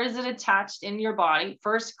 Where is it attached in your body?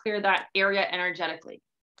 First, clear that area energetically.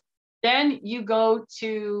 Then you go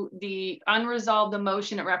to the unresolved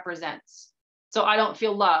emotion it represents. So I don't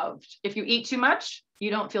feel loved. If you eat too much,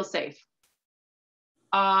 you don't feel safe.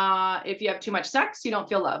 If you have too much sex, you don't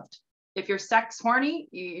feel loved. If you're sex horny,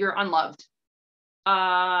 you're unloved.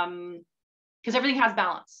 Because everything has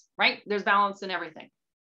balance, right? There's balance in everything.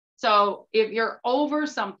 So if you're over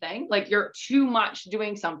something, like you're too much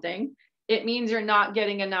doing something, it means you're not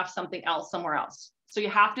getting enough something else somewhere else. So you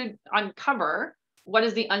have to uncover what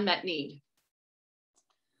is the unmet need.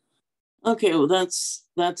 Okay, well that's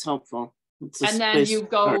helpful. And then you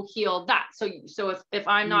go heal that. So if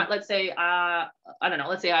I'm not, let's say, I don't know,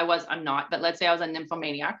 let's say I'm not, but let's say I was a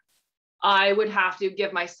nymphomaniac, I would have to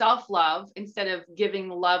give myself love instead of giving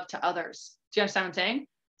love to others. Do you understand what I'm saying?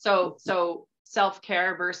 So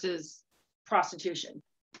self-care versus prostitution.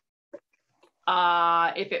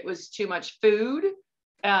 If it was too much food,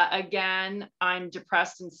 again, I'm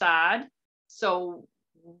depressed and sad. So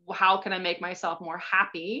how can I make myself more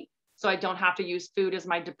happy so I don't have to use food as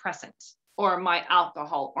my depressant or my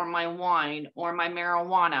alcohol or my wine or my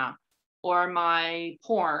marijuana or my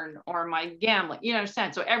porn or my gambling? You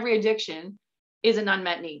understand? So every addiction is an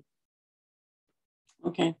unmet need.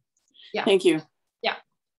 Okay. Yeah. Thank you. Yeah.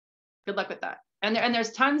 Good luck with that. And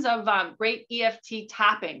there's tons of great EFT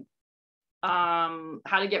tapping. How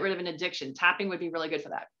to get rid of an addiction. Tapping would be really good for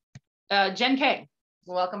that. Jen K,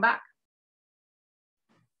 welcome back.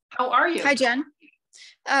 How are you? Hi, Jen.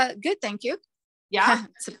 Good, thank you. Yeah.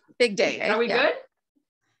 It's a big day. Are we good?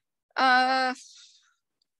 I'm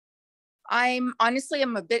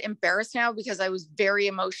a bit embarrassed now because I was very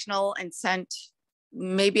emotional and sent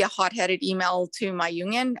maybe a hot-headed email to my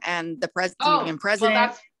union and the union president.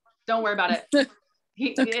 Well, don't worry about it.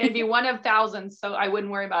 It'd be one of thousands, so I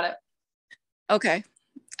wouldn't worry about it. Okay.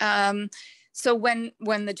 So when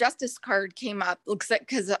the justice card came up, looks like,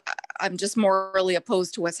 because I'm just morally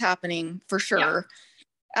opposed to what's happening for sure.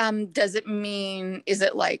 Yeah. Does it mean, is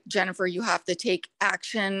it like, Jennifer, you have to take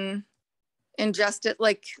action in justice?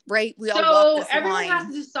 Like, right? We all walk this everyone line. has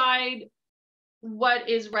to decide what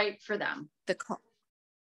is right for them.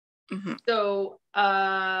 Mm-hmm. So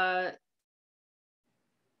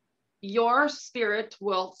your spirit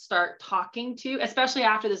will start talking to you, especially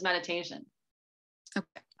after this meditation. Okay.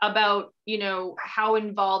 About, how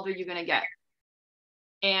involved are you going to get?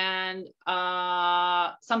 And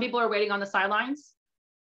some people are waiting on the sidelines.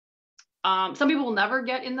 Some people will never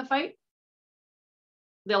get in the fight.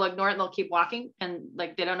 They'll ignore it and they'll keep walking and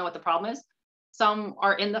like they don't know what the problem is. Some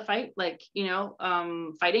are in the fight, like,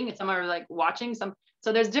 fighting, and some are like watching. So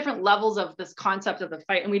there's different levels of this concept of the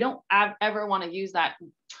fight, and we don't ever want to use that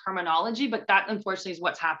terminology, but that unfortunately is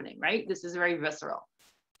what's happening, right? This is very visceral.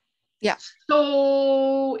 Yeah.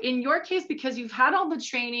 So in your case, because you've had all the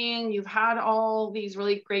training, you've had all these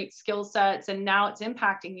really great skill sets, and now it's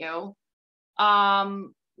impacting you.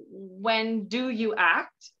 When do you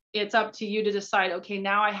act? It's up to you to decide, okay,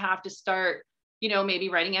 now I have to start, maybe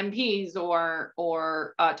writing MPs or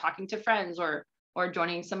talking to friends or or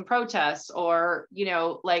joining some protests, or, you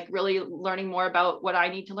know, like really learning more about what I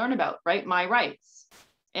need to learn about, right? My rights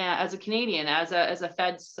as a Canadian, as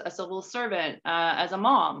a civil servant, as a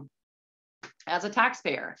mom, as a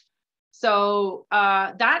taxpayer. So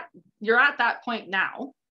that you're at that point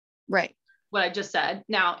now. Right. What I just said.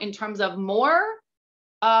 Now, in terms of more,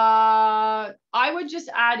 I would just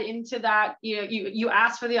add into that, you know, you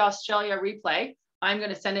asked for the Australia replay. I'm going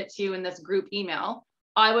to send it to you in this group email.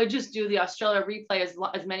 I would just do the Australia replay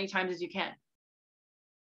as many times as you can.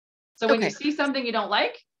 So when you see something you don't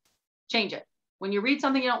like, change it. When you read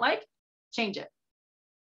something you don't like, change it.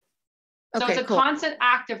 So it's a constant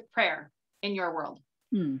act of prayer in your world.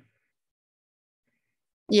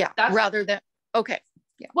 Yeah. Rather than,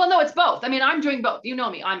 yeah. Well, no, it's both. I mean, I'm doing both. You know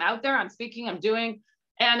me. I'm out there, I'm speaking, I'm doing,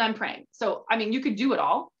 and I'm praying. So, I mean, you could do it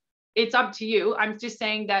all. It's up to you. I'm just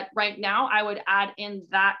saying that right now I would add in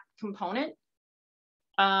that component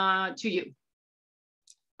to you.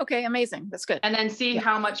 Okay, amazing. That's good. And then see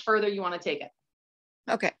how much further you want to take it.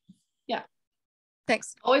 Okay. Yeah.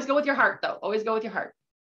 Thanks. Always go with your heart, though. Always go with your heart.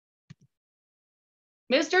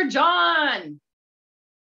 Mr. John.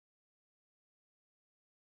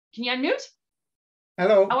 Can you unmute?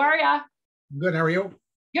 Hello. How are ya? Good. How are you?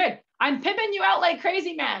 Good. I'm pimping you out like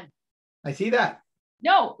crazy, man. I see that.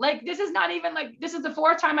 No, like this is not even like, this is the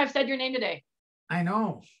 4th time I've said your name today. I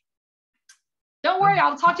know. Don't worry.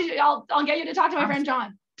 I'll talk to you. I'll get you to talk to my friend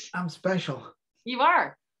John. I'm special. You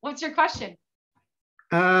are. What's your question?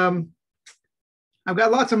 I've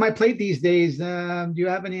got lots on my plate these days. Do you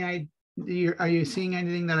have any idea? Are you seeing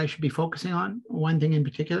anything that I should be focusing on? One thing in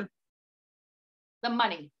particular? The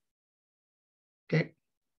money. Okay.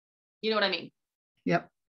 You know what I mean? Yep.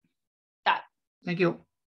 That. Thank you.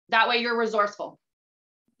 That way you're resourceful.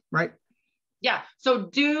 Right. Yeah. So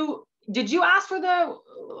did you ask for the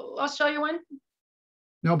Australia one?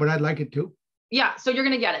 No, but I'd like it to. Yeah. So you're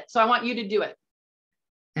going to get it. So I want you to do it.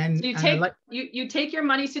 And so you take your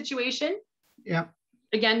money situation. Yeah.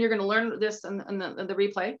 Again, you're going to learn this in the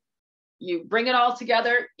replay. You bring it all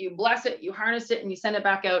together, you bless it, you harness it, and you send it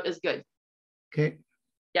back out as good. Okay.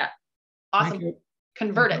 Yeah. Awesome.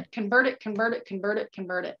 Convert it, convert it, convert it, convert it,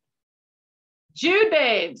 convert it. Jude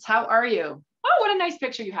babes, how are you? Oh, what a nice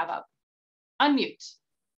picture you have up. Unmute,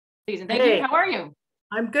 please, and thank you. How are you?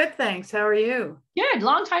 I'm good, thanks. How are you? Good.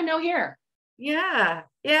 Long time no hear. Yeah.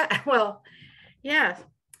 Well, yeah.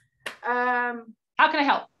 How can I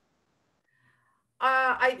help?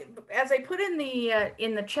 As I put in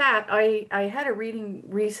the chat, I had a reading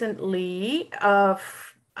recently of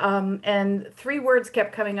and 3 words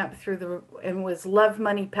kept coming up and was love,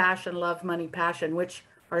 money, passion, which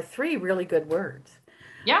are 3 really good words.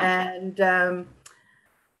 Yeah. And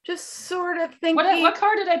just sort of thinking. What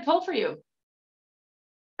card did I pull for you?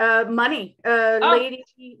 Money. Lady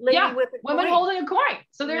yeah. with a woman coin. Holding a coin.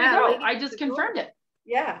 So there you go. I just confirmed it.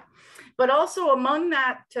 Yeah. But also among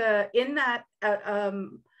that, in that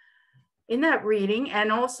reading,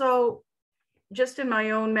 and also just in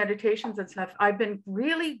my own meditations and stuff, I've been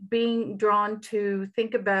really being drawn to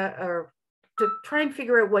think about, or to try and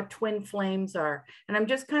figure out what twin flames are. And I'm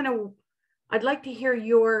just I'd like to hear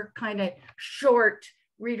your kind of short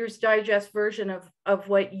Reader's Digest version of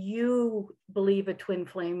what you believe a twin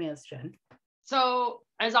flame is, Jen. So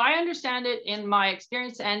as I understand it in my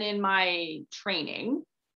experience and in my training,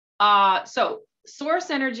 so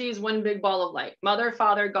source energy is one big ball of light. Mother,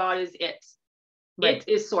 Father, God is it. Right.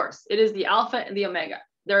 It is source. It is the Alpha and the Omega.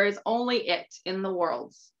 There is only it in the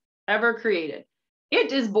worlds ever created.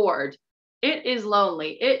 It is bored. It is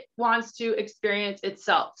lonely. It wants to experience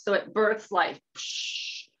itself. So it births life.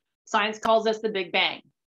 Science calls this the Big Bang.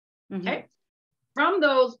 Mm-hmm. Okay. From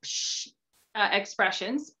those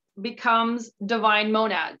expressions becomes divine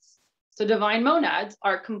monads. So divine monads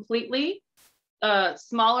are completely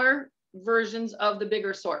smaller versions of the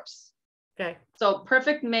bigger source. Okay. So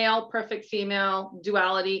perfect male, perfect female,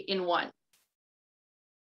 duality in one.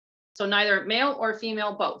 So neither male or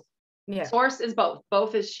female, both. Yeah. Source is both.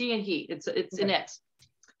 Both is she and he. It's in it.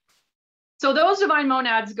 So those divine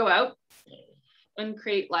monads go out and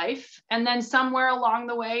create life. And then somewhere along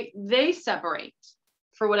the way, they separate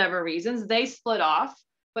for whatever reasons. They split off,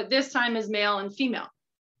 but this time is male and female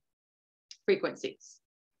frequencies.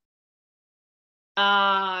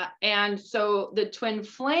 And so the twin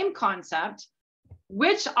flame concept,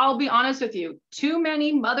 which I'll be honest with you, too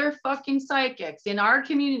many motherfucking psychics in our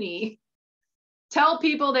community tell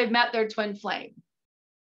people they've met their twin flame.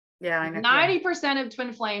 Yeah, I know. 90% of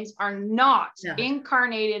twin flames are not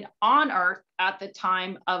incarnated on Earth at the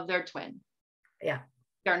time of their twin. Yeah.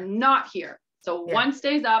 They're not here. So one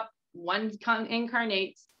stays up, one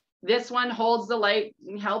incarnates, This one holds the light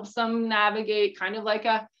and helps them navigate, kind of like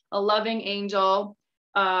a loving angel.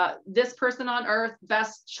 This person on earth,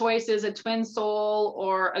 best choice is a twin soul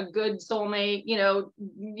or a good soulmate,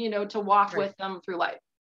 to walk with them through life.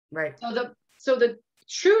 Right. So the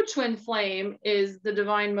true twin flame is the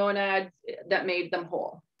divine monad that made them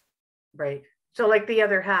whole. Right. So like the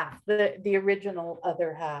other half, the original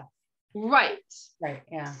other half. Right. Right.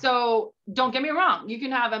 Yeah. So don't get me wrong. You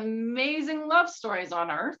can have amazing love stories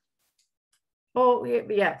on earth. Oh,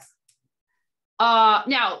 yes.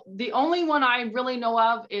 Now, the only one I really know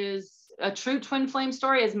of is a true twin flame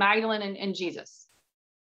story is Magdalene and Jesus.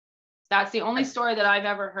 That's the only story that I've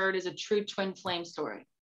ever heard is a true twin flame story.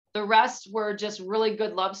 The rest were just really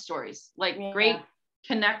good love stories, like great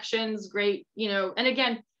connections, great, and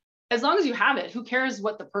again, as long as you have it, who cares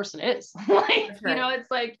what the person is?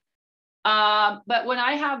 It's like, but when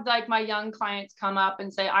I have like my young clients come up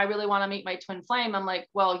and say, I really want to meet my twin flame, I'm like,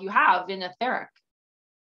 well, you have in etheric.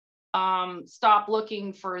 Stop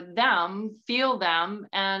looking for them, feel them,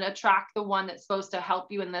 and attract the one that's supposed to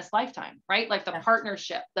help you in this lifetime, right? Like the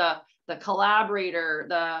partnership, the collaborator,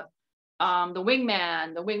 the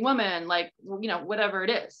wingman, the wingwoman, like, whatever it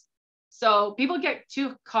is. So people get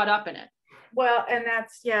too caught up in it. Well, and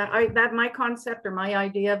that's, my concept or my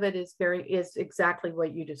idea of it is exactly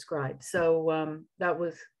what you described. So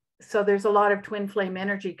so there's a lot of twin flame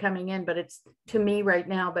energy coming in, but it's to me right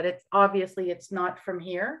now, but it's obviously it's not from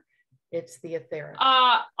here. It's the etheric.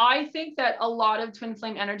 I think that a lot of twin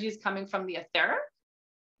flame energy is coming from the etheric.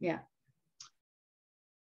 Yeah.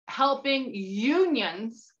 Helping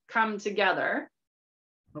unions come together.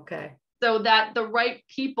 Okay. So that the right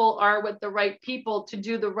people are with the right people to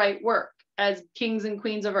do the right work as kings and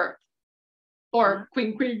queens of earth, or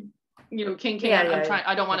queen, king.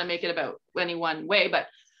 I don't want to make it about any one way, but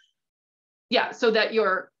so that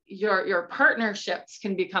your partnerships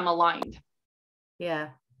can become aligned. Yeah.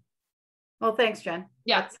 Well, thanks, Jen.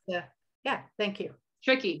 Yeah. Thank you.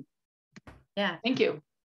 Tricky. Yeah. Thank you.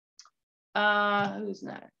 Who's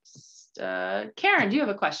next? Karen, do you have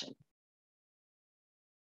a question?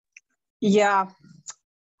 Yeah.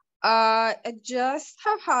 I just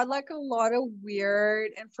have had like a lot of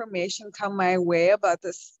weird information come my way about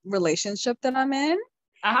this relationship that I'm in.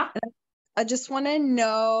 Uh-huh. And I just want to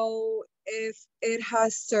know if it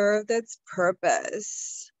has served its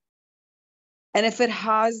purpose. And if it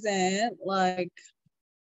hasn't, like...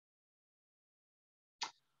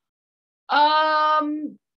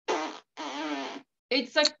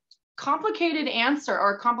 It's a complicated answer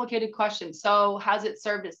or a complicated question. So has it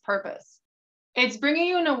served its purpose? It's bringing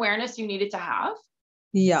you an awareness you needed to have.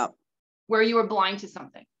 Yeah. Where you were blind to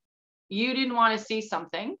something. You didn't want to see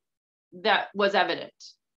something that was evident.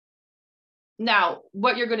 Now,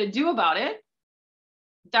 what you're going to do about it,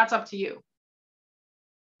 that's up to you.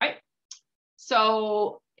 Right?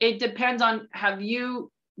 So it depends on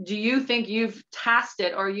do you think you've tasked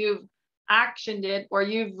it or you've actioned it or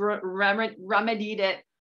you've remedied it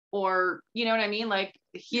or, you know what I mean? Like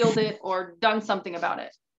healed it or done something about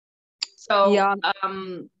it. So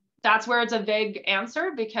that's where it's a vague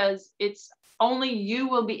answer because it's only you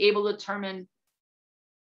will be able to determine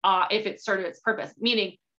if it served its purpose,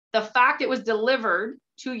 meaning the fact it was delivered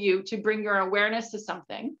to you to bring your awareness to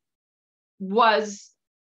something was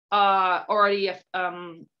already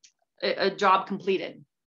a job completed.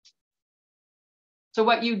 So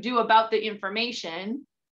what you do about the information,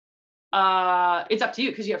 it's up to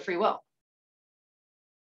you because you have free will.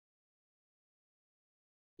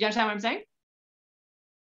 You understand what I'm saying?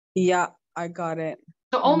 Yeah, I got it.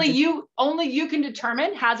 So only you can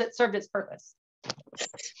determine has it served its purpose.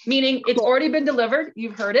 Meaning it's already been delivered,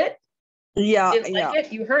 you've heard it. Yeah,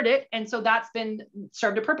 you heard it, and so that's been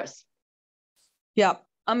served a purpose. Yeah,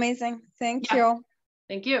 amazing. Thank you.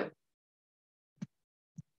 Thank you.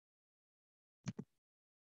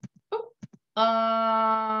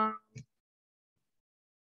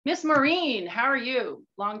 Miss Maureen, how are you?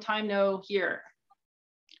 Long time no hear.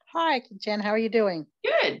 Hi, Jen. How are you doing?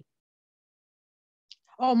 Good.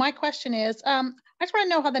 Oh, my question is, I just want to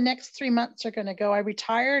know how the next 3 months are going to go. I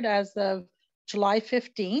retired as of July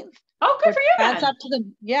 15th. Oh, good for you. Adds up to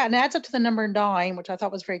and adds up to the number 9, which I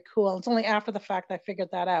thought was very cool. It's only after the fact I figured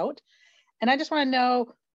that out. And I just want to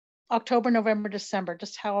know October, November, December,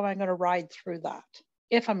 just how am I going to ride through that?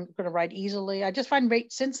 If I'm going to ride easily. I just find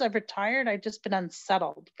since I've retired, I've just been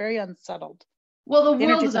unsettled, very unsettled. Well, the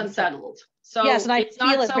world is unsettled. So yes, and it's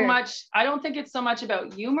not so much, I don't think it's so much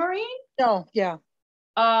about you, Maureen. No, yeah.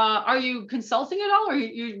 Are you consulting at all or are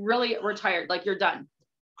you really retired? Like you're done?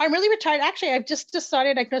 I'm really retired. Actually, I've just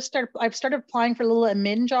decided I've started applying for little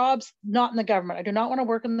admin jobs, not in the government. I do not want to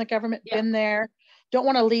work in the government, been there. Don't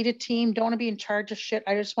want to lead a team. Don't want to be in charge of shit.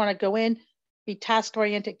 I just want to go in, be task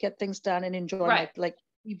oriented, get things done, and enjoy like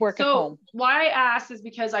work at home. Why I ask is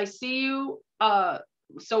because I see you.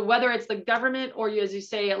 So whether it's the government or you, as you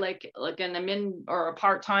say, like an admin or a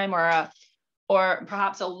part time or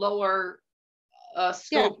perhaps a lower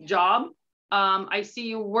scope job, I see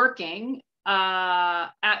you working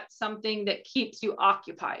at something that keeps you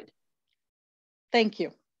occupied. Thank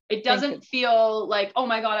you. It doesn't feel like, oh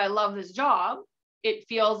my God, I love this job. It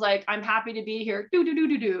feels like I'm happy to be here.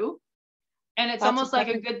 Do. And it's almost like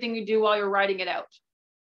a good thing you do while you're writing it out.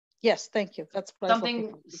 Yes, thank you. That's what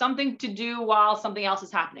something to do while something else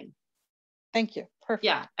is happening. Thank you. Perfect.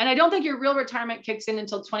 Yeah. And I don't think your real retirement kicks in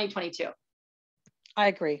until 2022. I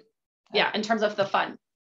agree. Yeah, in terms of the fun.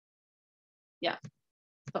 Yeah.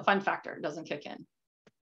 The fun factor doesn't kick in.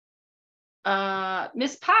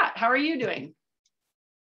 Miss Pat, how are you doing?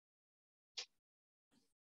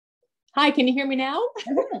 Hi, can you hear me now?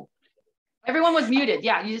 Everyone was muted.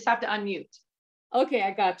 Yeah, you just have to unmute. Okay,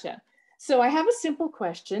 I gotcha. So I have a simple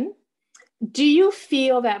question. Do you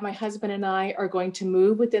feel that my husband and I are going to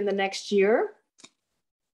move within the next year?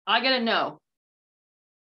 I gotta know.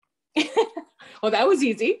 Well, that was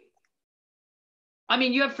easy. I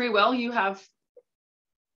mean, you have free will. You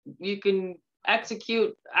can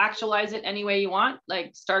actualize it any way you want.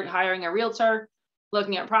 Like start hiring a realtor,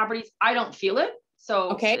 looking at properties. I don't feel it.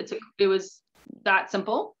 So it was that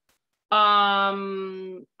simple.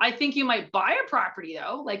 I think you might buy a property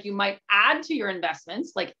though. Like you might add to your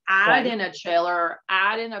investments, like add in a trailer, or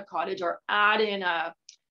add in a cottage, or add in a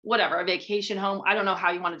vacation home. I don't know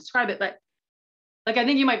how you want to describe it, but like, I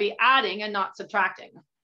think you might be adding and not subtracting.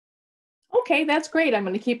 Okay, that's great. I'm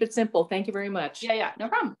going to keep it simple. Thank you very much. Yeah, no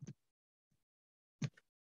problem.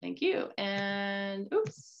 Thank you. And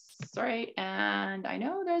oops, sorry. And I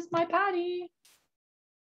know there's my Patty.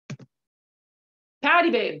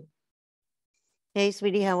 Patty, babe. Hey,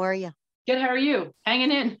 sweetie, how are you? Good, how are you?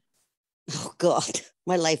 Hanging in. Oh, God.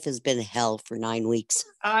 My life has been hell for 9 weeks.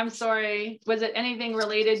 I'm sorry. Was it anything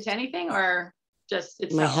related to anything or just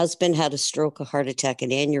itself? My husband had a stroke, a heart attack, an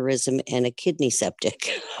aneurysm, and a kidney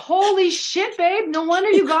septic. Holy shit, babe. No wonder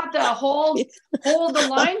you got the hold the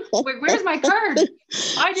line. Wait, where's my card?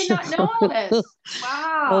 I did not know all this.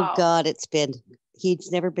 Wow. Oh, God,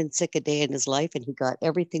 he's never been sick a day in his life, and he got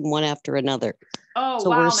everything one after another. Oh, so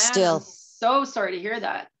wow, man. I'm so sorry to hear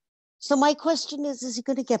that. So my question is he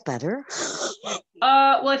going to get better?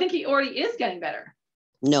 Well, I think he already is getting better.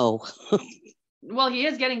 No. Well, he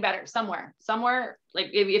is getting better somewhere, like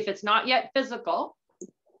if it's not yet physical,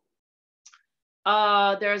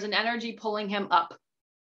 there's an energy pulling him up,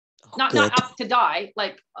 not up to die,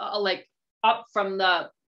 like up from the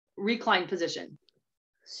recline position.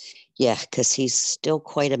 Yeah, because he's still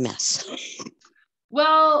quite a mess.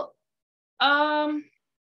 Well,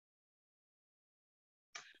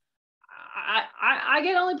 I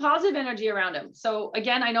get only positive energy around him. So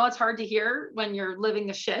again, I know it's hard to hear when you're living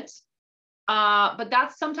the shit. But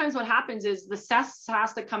that's sometimes what happens is the cess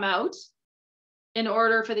has to come out in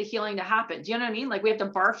order for the healing to happen. Do you know what I mean? Like we have to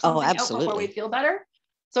barf something out before we feel better.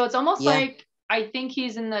 So it's almost like, I think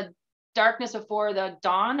he's in the darkness before the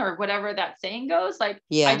dawn or whatever that saying goes. Like,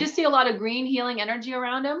 I just see a lot of green healing energy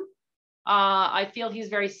around him. I feel he's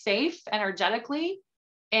very safe energetically,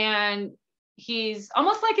 and he's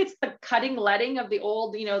almost like it's the cutting letting of the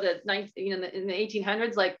old, in the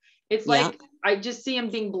 1800s. Like, it's like, I just see him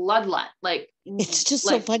being bloodlet. Like, it's just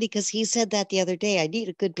so funny because he said that the other day. I need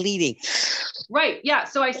a good bleeding. Right. Yeah.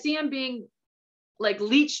 So I see him being like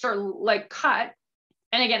leached or like cut.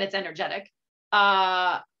 And again, it's energetic.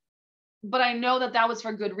 But I know that was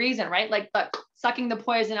for good reason, right? Like sucking the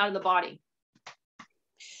poison out of the body.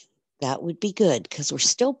 That would be good because we're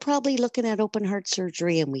still probably looking at open heart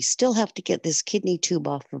surgery and we still have to get this kidney tube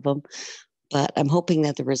off of him. But I'm hoping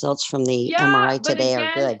that the results from the MRI today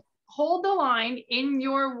are good. Hold the line in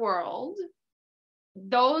your world.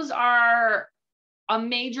 Those are a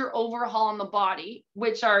major overhaul on the body,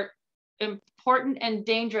 which are important and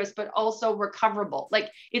dangerous, but also recoverable. Like,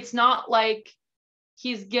 it's not like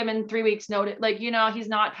he's given 3 weeks notice, like, he's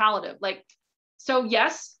not palliative. Like, so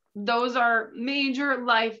yes, those are major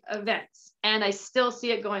life events, and I still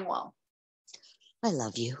see it going well. I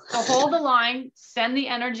love you. So hold the line, send the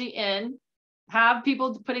energy in, have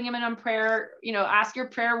people putting him in on prayer, ask your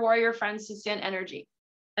prayer warrior friends to send energy.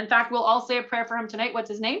 In fact, we'll all say a prayer for him tonight. What's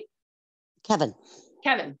his name? Kevin.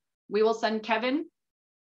 We will send Kevin.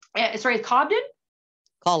 Sorry, Cobden?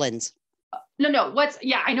 Collins. No.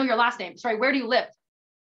 I know your last name. Sorry, where do you live?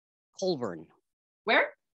 Colburn. Where?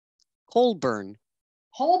 Colburn.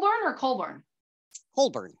 Holborn or Colburn?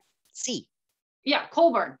 Colburn. C. Yeah,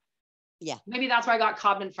 Colburn. Yeah. Maybe that's where I got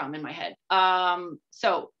Cobden from in my head.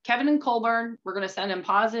 So Kevin and Colburn, we're going to send him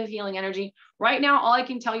positive healing energy. Right now, all I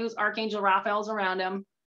can tell you is Archangel Raphael's around him,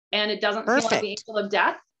 and it doesn't feel like the angel of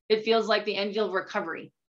death. It feels like the angel of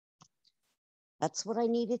recovery. That's what I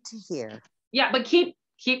needed to hear. Yeah, but keep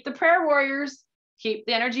the prayer warriors, keep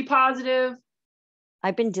the energy positive.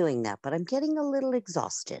 I've been doing that, but I'm getting a little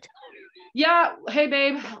exhausted. Yeah. Hey,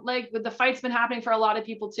 babe, like the fight's been happening for a lot of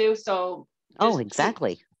people too. So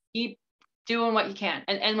Exactly. Keep doing what you can.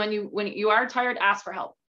 And when you are tired, ask for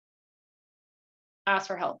help. Ask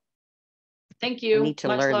for help. Thank you. I need to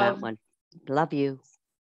learn that one. Love you.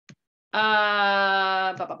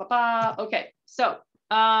 Okay. So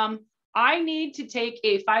I need to take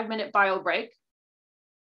a 5-minute bio break.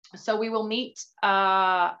 So we will meet,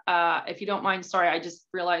 if you don't mind, sorry, I just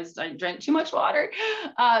realized I drank too much water.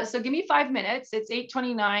 So give me 5 minutes. It's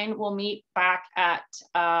 8:29. We'll meet back at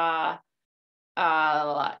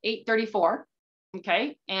 8:34.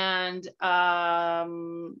 Okay. And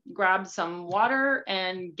grab some water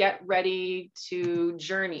and get ready to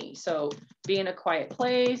journey. So be in a quiet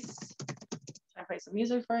place. Can I play some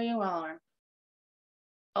music for you? Well, I'm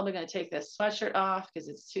probably going to take this sweatshirt off because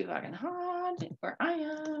it's too fucking hot where I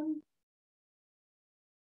am.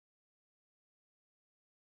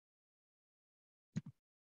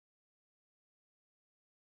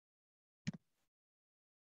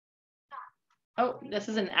 Oh, this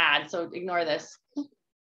is an ad, so ignore this.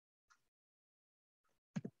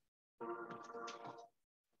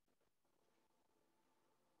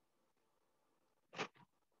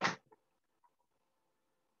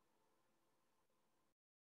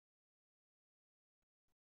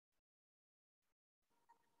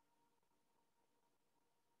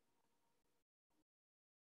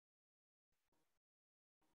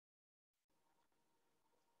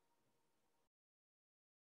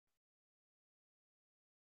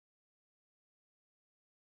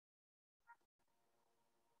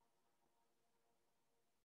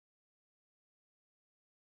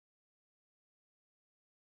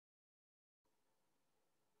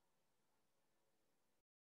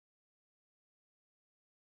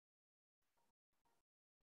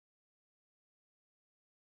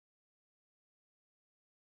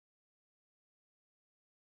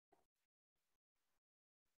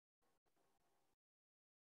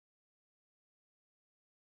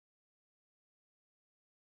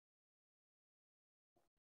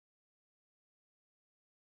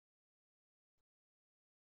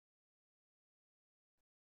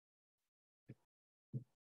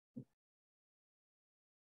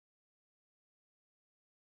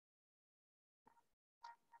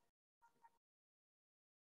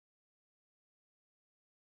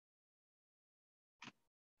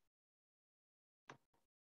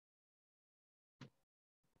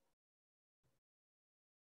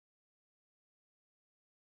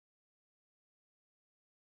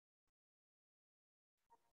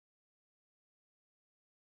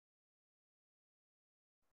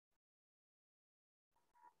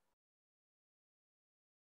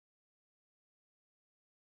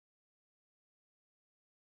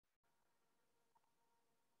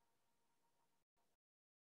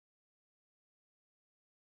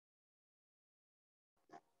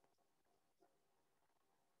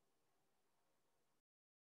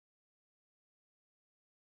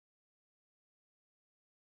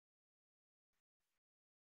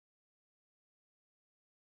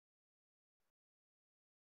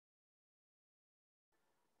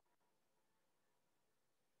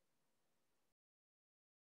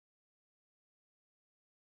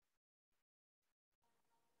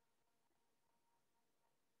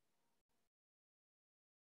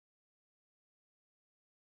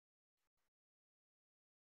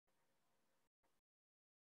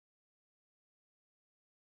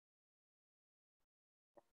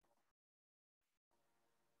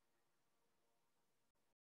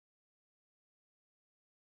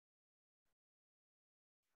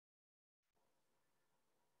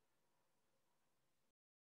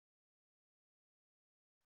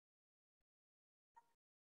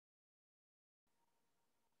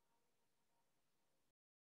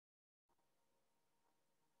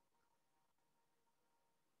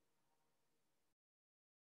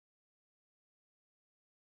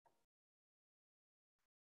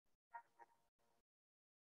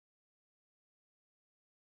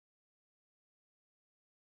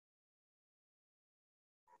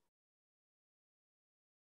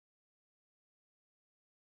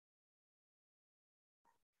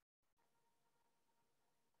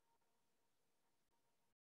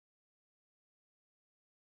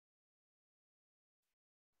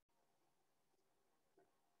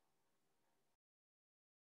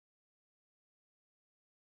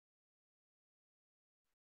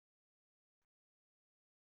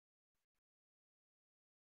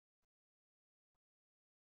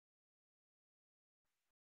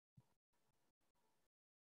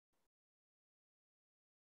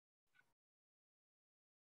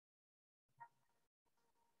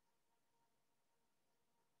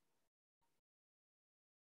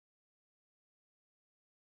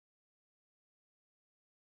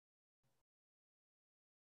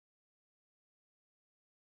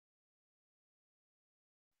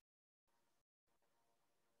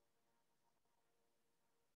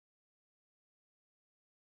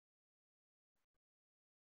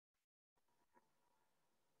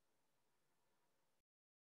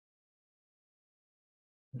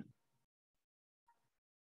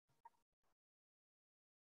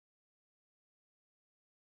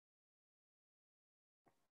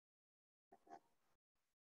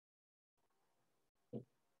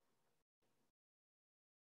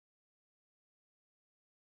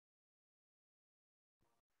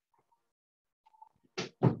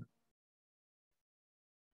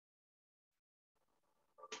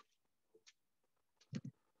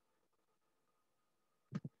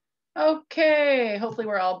 Okay, hopefully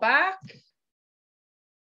we're all back.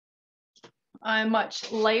 I'm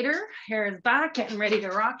much lighter. Hair is back, getting ready to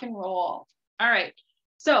rock and roll. All right.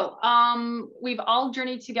 So we've all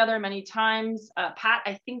journeyed together many times. Pat,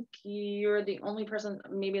 I think you're the only person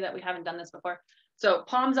maybe that we haven't done this before. So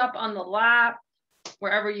palms up on the lap,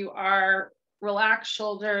 wherever you are, relax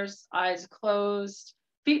shoulders, eyes closed,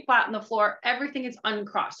 feet flat on the floor. Everything is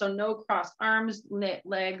uncrossed. So no crossed arms,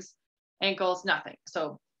 legs, ankles, nothing.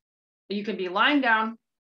 So you can be lying down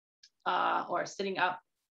or sitting up.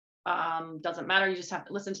 Doesn't matter. You just have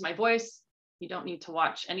to listen to my voice. You don't need to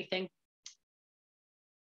watch anything.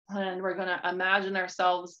 And we're going to imagine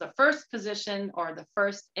ourselves, the first position or the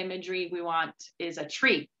first imagery we want is a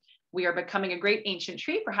tree. We are becoming a great ancient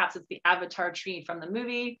tree. Perhaps it's the avatar tree from the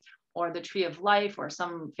movie, or the tree of life, or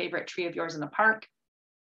some favorite tree of yours in the park.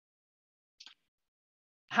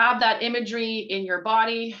 Have that imagery in your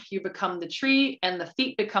body. You become the tree and the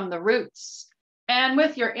feet become the roots. And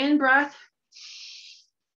with your in-breath,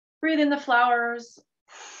 breathe in the flowers.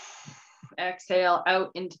 Exhale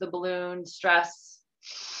out into the balloon, stress.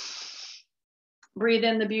 Breathe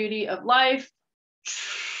in the beauty of life.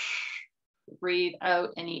 Breathe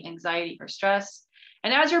out any anxiety or stress.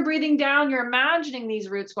 And as you're breathing down, you're imagining these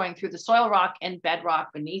roots going through the soil rock and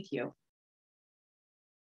bedrock beneath you.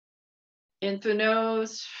 In through the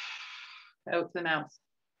nose, out the mouth.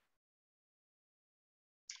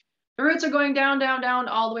 The roots are going down, down, down,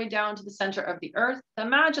 all the way down to the center of the earth.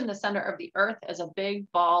 Imagine the center of the earth as a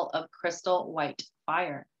big ball of crystal white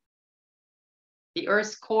fire. The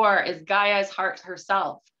earth's core is Gaia's heart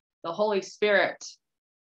herself, the Holy Spirit,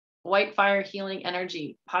 white fire healing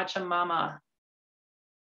energy, Pachamama.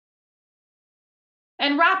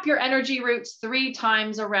 And wrap your energy roots 3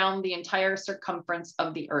 times around the entire circumference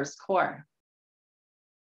of the earth's core.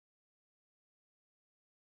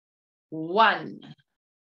 1,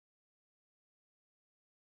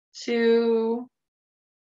 2,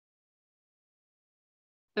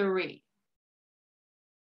 3.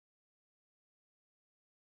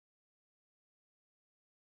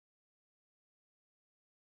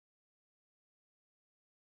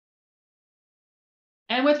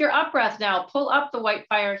 And with your up breath now, pull up the white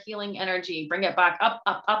fire healing energy, bring it back up,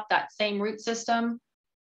 up, up, that same root system,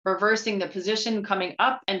 reversing the position, coming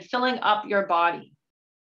up and filling up your body.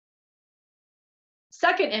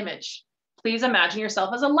 Second image, please imagine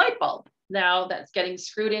yourself as a light bulb now that's getting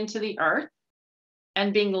screwed into the earth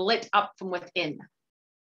and being lit up from within.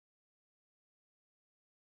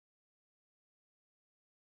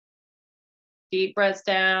 Deep breaths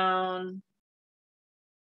down,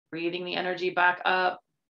 breathing the energy back up.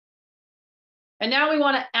 And now we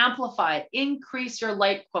want to amplify, increase your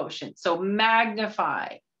light quotient. So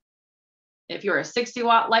magnify. If you're a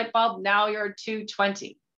 60-watt light bulb, now you're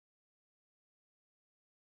 220.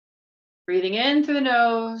 Breathing in through the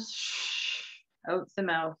nose, out the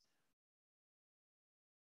mouth.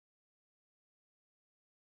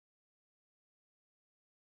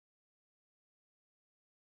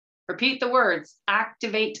 Repeat the words,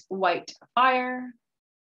 activate white fire.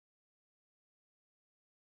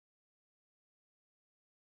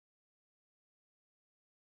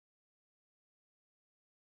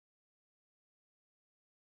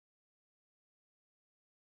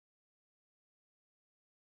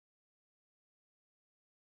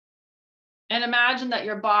 And imagine that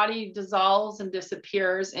your body dissolves and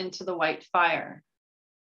disappears into the white fire.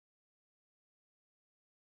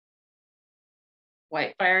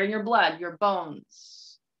 White fire in your blood, your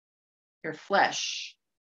bones, your flesh,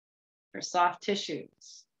 your soft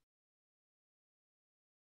tissues.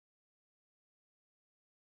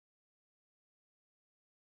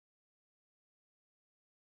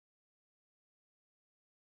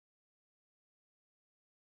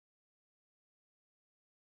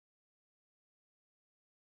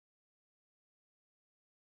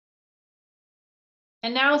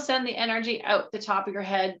 And now send the energy out the top of your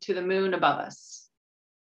head to the moon above us.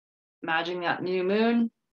 Imagine that new moon.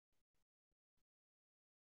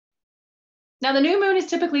 Now the new moon is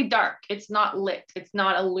typically dark. It's not lit, it's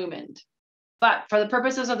not illumined. But for the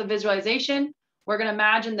purposes of the visualization, we're going to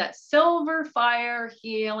imagine that silver fire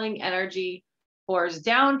healing energy pours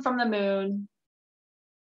down from the moon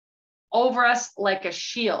over us like a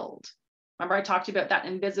shield. Remember I talked to you about that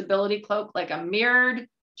invisibility cloak, like a mirrored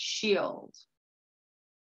shield.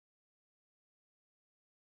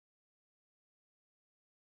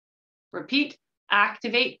 Repeat,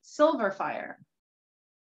 activate silver fire.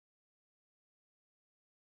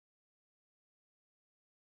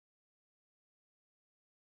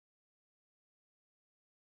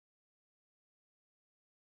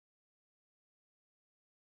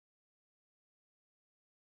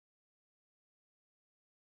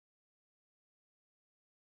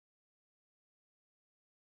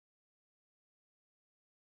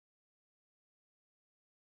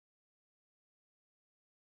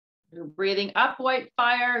 You're breathing up white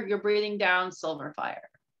fire, you're breathing down silver fire.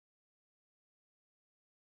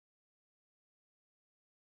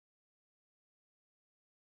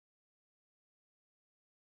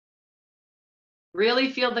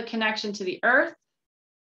 Really feel the connection to the earth,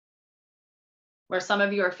 where some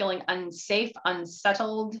of you are feeling unsafe,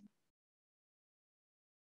 unsettled,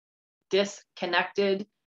 disconnected.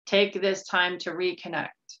 Take this time to reconnect.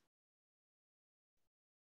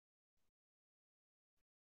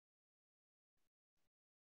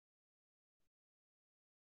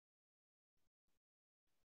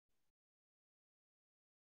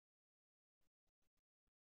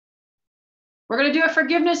 We're going to do a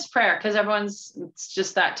forgiveness prayer because it's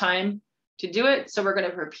just that time to do it. So we're going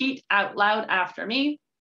to repeat out loud after me.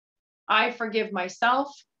 I forgive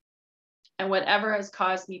myself and whatever has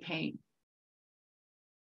caused me pain.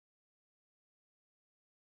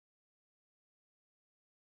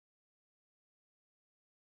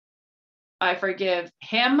 I forgive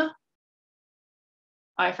him.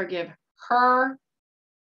 I forgive her.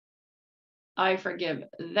 I forgive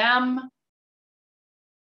them.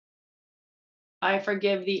 I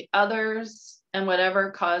forgive the others and whatever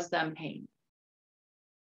caused them pain.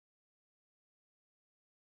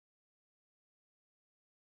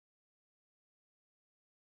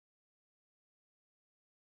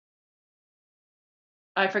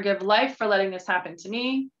 I forgive life for letting this happen to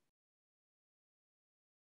me.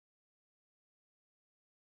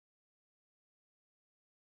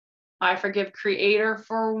 I forgive Creator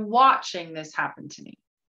for watching this happen to me.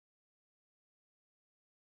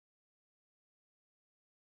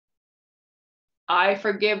 I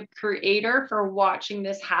forgive Creator for watching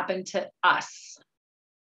this happen to us.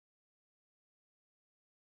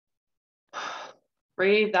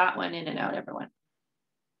 Breathe that one in and out, everyone.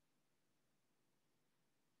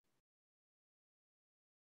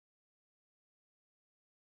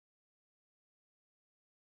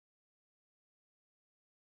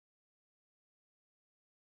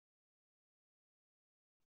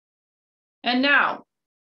 And now,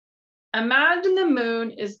 imagine the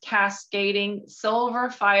moon is cascading silver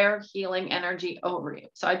fire healing energy over you.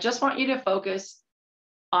 So I just want you to focus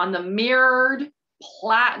on the mirrored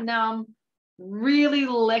platinum, really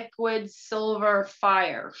liquid silver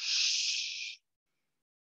fire.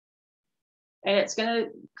 And it's going to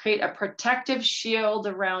create a protective shield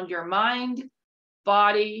around your mind,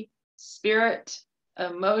 body, spirit,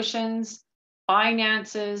 emotions,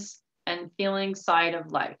 finances, and feeling side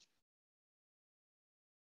of life.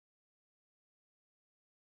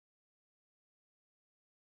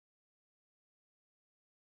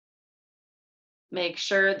 Make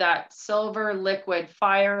sure that silver liquid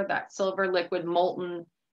fire, that silver liquid molten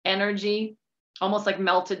energy, almost like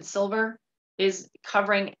melted silver, is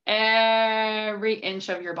covering every inch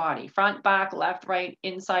of your body, front, back, left, right,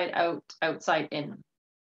 inside, out, outside, in.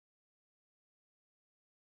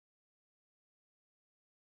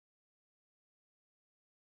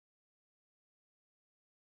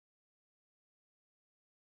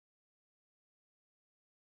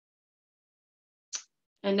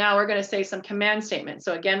 And now we're going to say some command statements.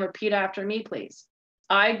 So again, repeat after me, please.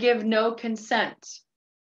 I give no consent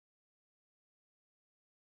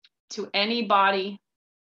to anybody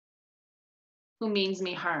who means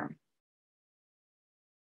me harm.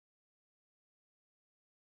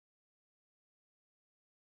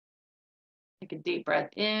 Take a deep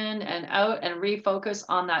breath in and out and refocus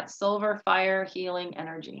on that silver fire healing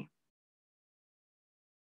energy.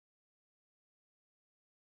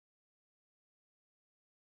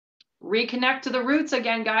 Reconnect to the roots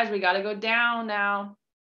again, guys. We got to go down now.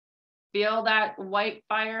 Feel that white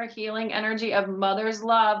fire healing energy of mother's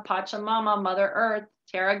love, Pachamama, Mother Earth,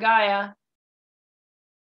 Terra Gaia,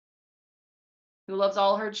 who loves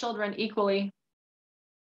all her children equally.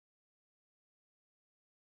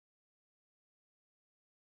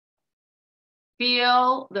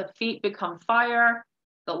 Feel the feet become fire,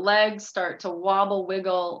 the legs start to wobble,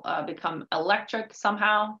 wiggle, become electric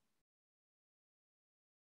somehow.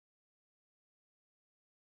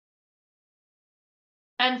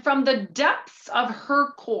 And from the depths of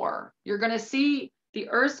her core, you're going to see the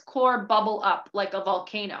Earth's core bubble up like a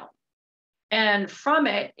volcano. And from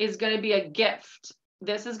it is going to be a gift.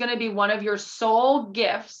 This is going to be one of your soul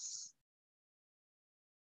gifts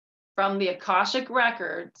from the Akashic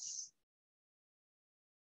records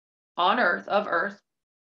on Earth, of Earth,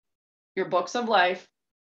 your books of life,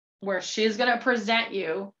 where she's going to present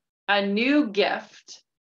you a new gift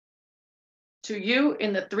to you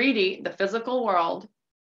in the 3D, the physical world,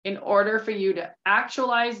 in order for you to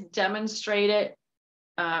actualize, demonstrate it,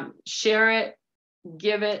 share it,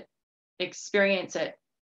 give it, experience it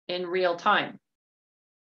in real time.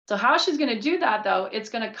 So how she's going to do that, though, it's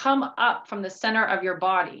going to come up from the center of your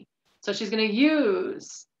body. So she's going to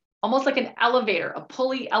use almost like an elevator, a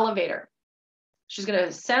pulley elevator. She's going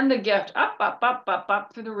to send the gift up, up, up, up,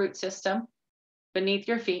 up through the root system beneath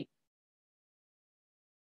your feet.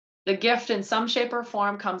 The gift in some shape or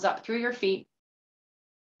form comes up through your feet,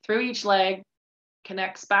 through each leg,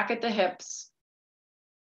 connects back at the hips,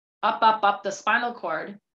 up, up, up the spinal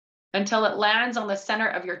cord until it lands on the center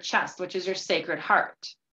of your chest, which is your sacred heart.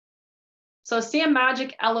 So see a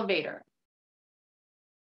magic elevator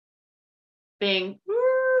being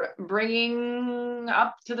bringing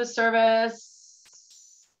up to the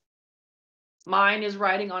surface. Mine is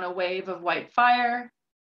riding on a wave of white fire.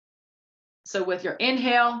 So with your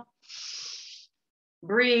inhale,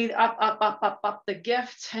 breathe up, up, up, up, up the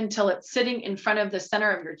gift until it's sitting in front of the center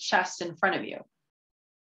of your chest in front of you.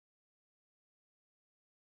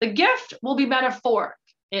 The gift will be metaphoric.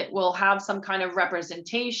 It will have some kind of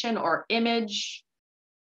representation or image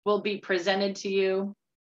will be presented to you.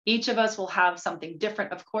 Each of us will have something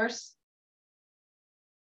different, of course.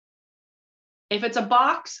 If it's a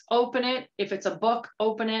box, open it. If it's a book,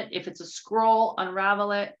 open it. If it's a scroll,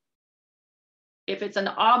 unravel it. If it's an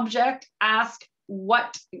object, ask,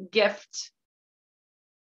 what gift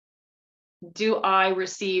do I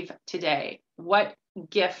receive today? What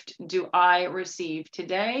gift do I receive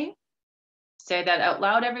today? Say that out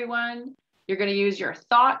loud, everyone. You're going to use your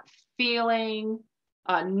thought, feeling,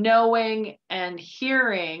 knowing, and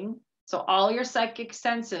hearing. So all your psychic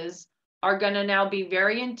senses are going to now be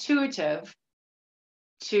very intuitive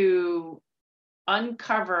to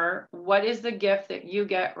uncover what is the gift that you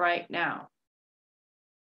get right now.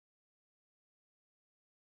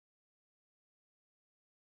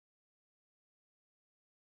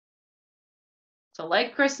 So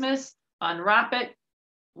like Christmas, unwrap it.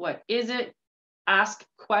 What is it? Ask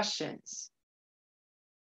questions.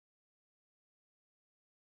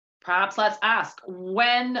 Perhaps let's ask,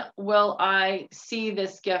 when will I see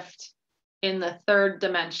this gift in the third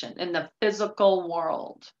dimension, in the physical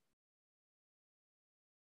world?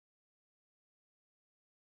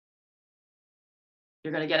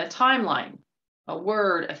 You're going to get a timeline, a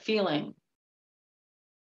word, a feeling.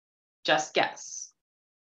 Just guess.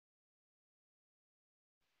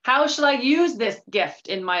 How should I use this gift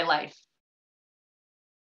in my life?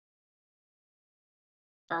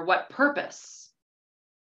 Or what purpose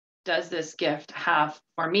does this gift have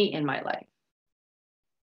for me in my life?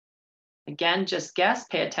 Again, just guess,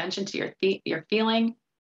 pay attention to your feeling,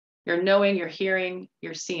 your knowing, your hearing,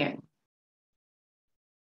 your seeing.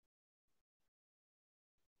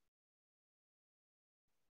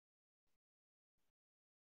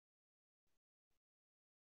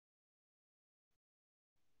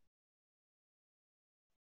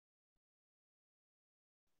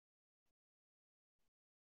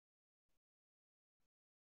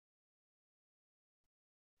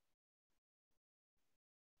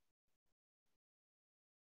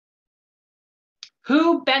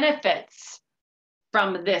 Who benefits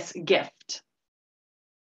from this gift?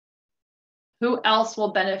 Who else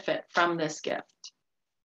will benefit from this gift?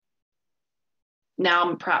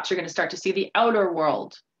 Now, perhaps you're going to start to see the outer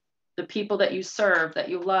world, the people that you serve, that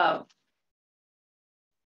you love.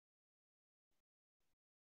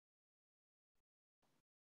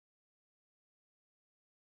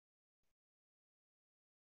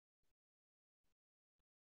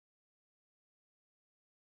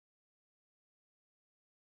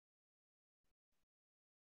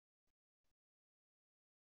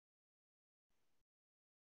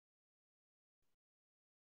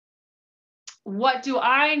 What do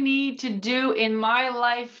I need to do in my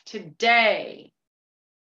life today?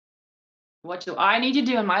 What do I need to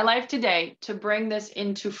do in my life today to bring this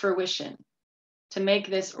into fruition, to make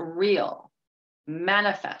this real,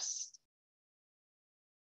 manifest?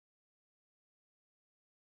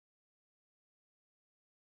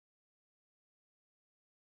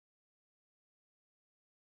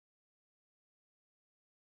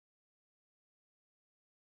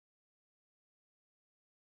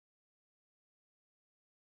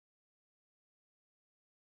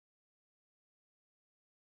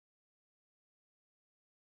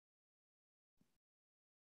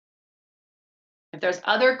 If there's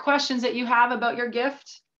other questions that you have about your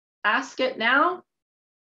gift, ask it now.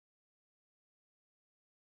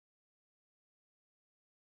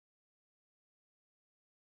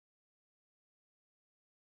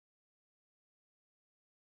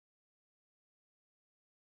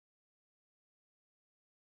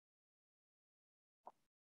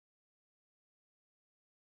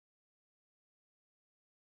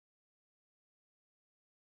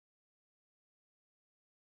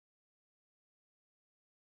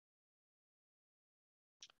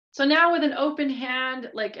 So now with an open hand,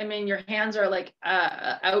 like, I mean, your hands are like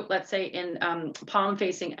out, let's say in palm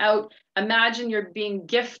facing out. Imagine you're being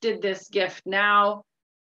gifted this gift now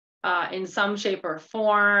in some shape or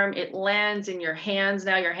form. It lands in your hands.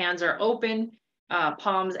 Now your hands are open,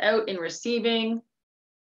 palms out in receiving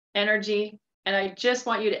energy. And I just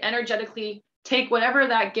want you to energetically take whatever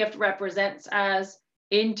that gift represents as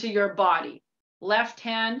into your body. Left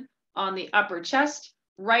hand on the upper chest,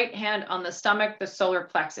 right hand on the stomach, the solar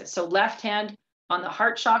plexus. So left hand on the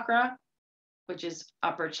heart chakra, which is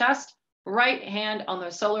upper chest, right hand on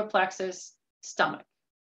the solar plexus, stomach.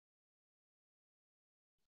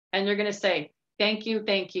 And you're going to say, thank you,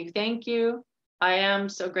 thank you, thank you. I am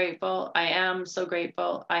so grateful. I am so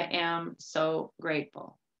grateful. I am so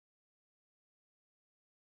grateful.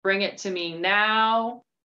 Bring it to me now,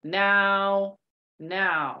 now,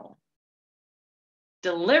 now.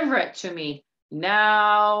 Deliver it to me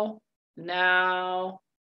now, now,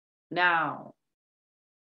 now.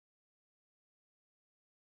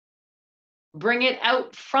 Bring it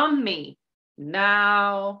out from me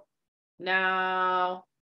now, now,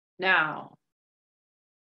 now.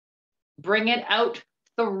 Bring it out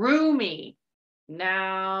through me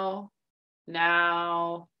now,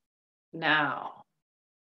 now, now.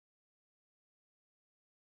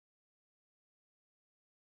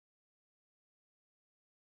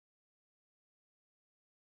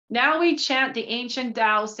 Now we chant the ancient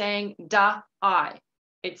Tao saying Da-I.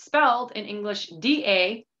 It's spelled in English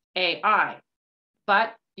D-A-A-I,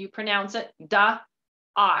 but you pronounce it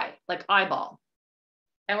Da-I, like eyeball.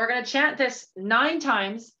 And we're going to chant this 9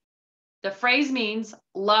 times. The phrase means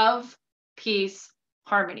love, peace,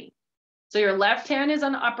 harmony. So your left hand is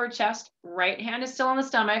on the upper chest, right hand is still on the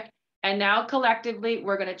stomach. And now collectively,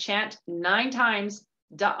 we're going to chant 9 times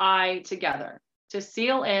Da-I together to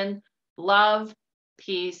seal in love,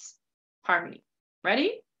 peace, harmony.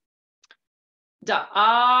 Ready?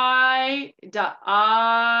 Da-I,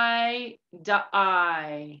 Da-I,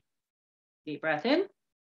 Da-I. Deep breath in.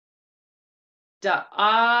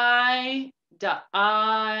 Da-I,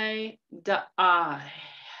 Da-I, Da-I.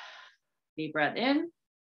 Deep breath in.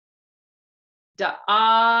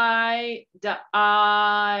 Da-I,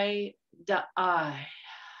 Da-I, Da-I.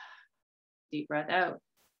 Deep breath out.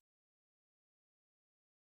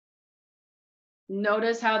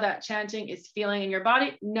 Notice how that chanting is feeling in your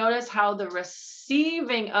body. Notice how the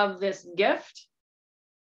receiving of this gift,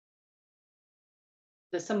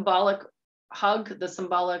 the symbolic hug, the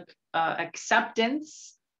symbolic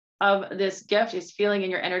acceptance of this gift is feeling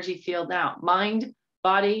in your energy field now. Mind,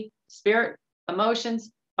 body, spirit,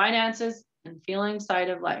 emotions, finances, and feeling side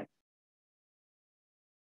of life.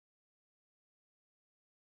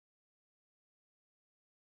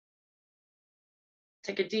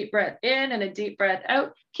 Take a deep breath in and a deep breath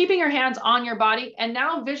out, keeping your hands on your body. And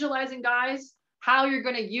now visualizing, guys, how you're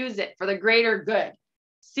going to use it for the greater good.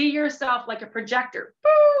 See yourself like a projector,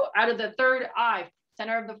 boo, out of the third eye,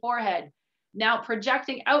 center of the forehead. Now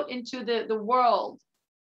projecting out into the world,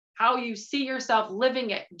 how you see yourself living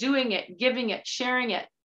it, doing it, giving it, sharing it.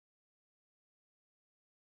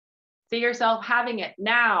 See yourself having it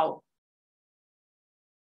now.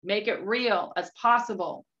 Make it real as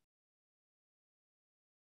possible.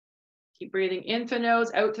 Keep breathing in through the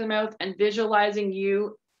nose, out through the mouth, and visualizing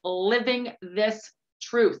you living this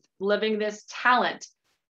truth, living this talent,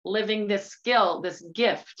 living this skill, this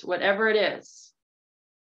gift, whatever it is.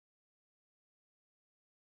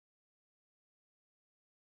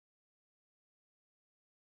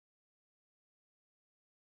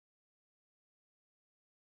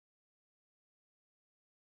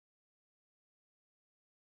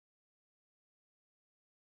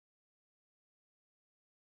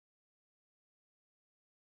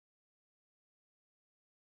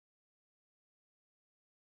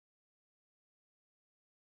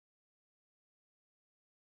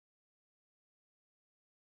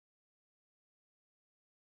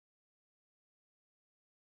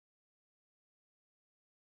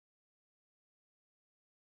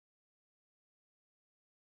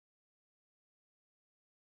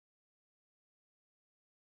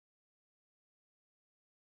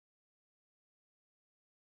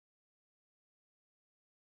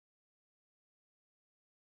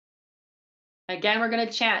 Again, we're going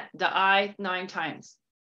to chant Da-I 9 times.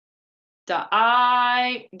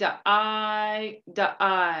 Da-I, Da-I,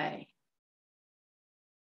 Da-I.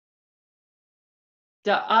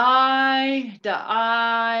 Da-I,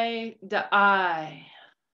 Da-I, Da-I.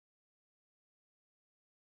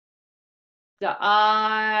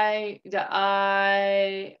 Da-I,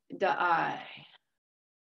 Da-I, Da-I.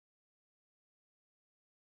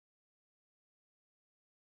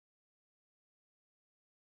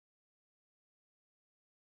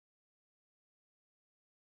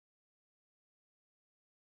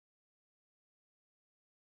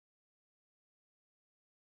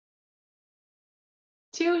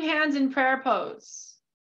 2 hands in prayer pose.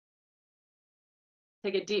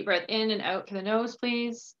 Take a deep breath in and out through the nose,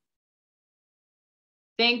 please.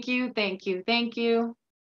 Thank you, thank you, thank you.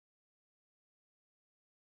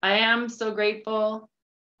 I am so grateful.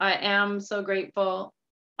 I am so grateful.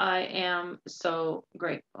 I am so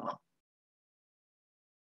grateful.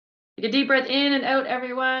 Take a deep breath in and out,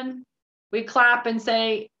 everyone. We clap and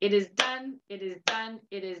say, it is done, it is done,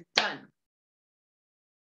 it is done.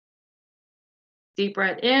 Deep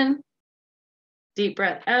breath in, deep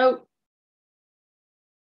breath out.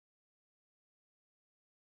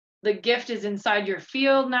 The gift is inside your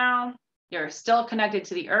field now. You're still connected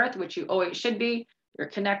to the earth, which you always should be. You're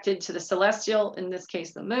connected to the celestial, in this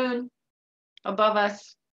case, the moon above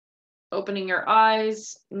us. Opening your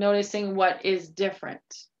eyes, noticing what is different.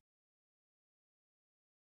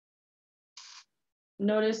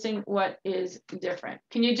 Noticing what is different.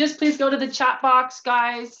 Can you just please go to the chat box,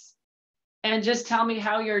 guys, and just tell me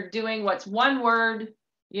how you're doing? What's one word?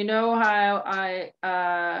 You know how I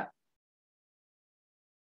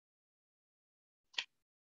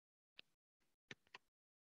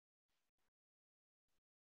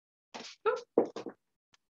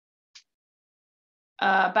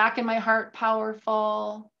back in my heart,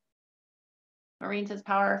 powerful. Maureen says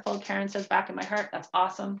powerful. Karen says back in my heart. That's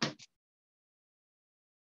awesome.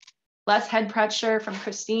 Less head pressure from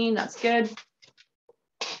Christine. That's good.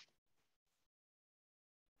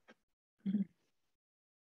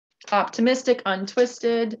 Optimistic,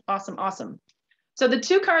 untwisted. Awesome, awesome. So the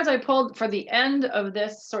 2 cards I pulled for the end of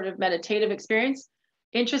this sort of meditative experience,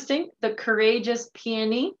 interesting. The Courageous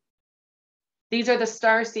Peony. These are the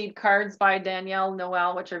Starseed cards by Danielle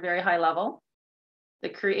Noel, which are very high level. The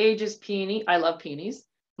Courageous Peony. I love peonies.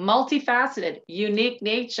 Multifaceted, unique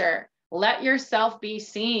nature. Let yourself be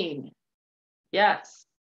seen. Yes.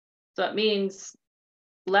 So it means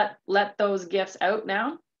let those gifts out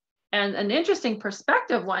now. And an interesting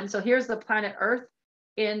perspective one. So here's the planet Earth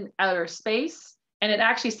in outer space. And it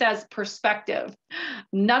actually says perspective.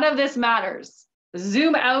 None of this matters.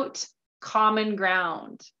 Zoom out, common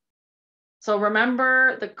ground. So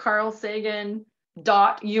remember the Carl Sagan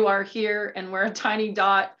dot, you are here and we're a tiny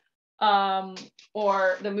dot.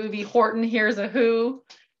 Or the movie Horton Hears a Who,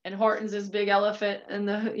 and Horton's this big elephant and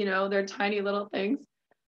they're tiny little things.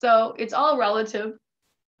 So it's all relative.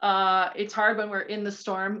 It's hard when we're in the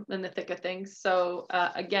storm, in the thick of things. So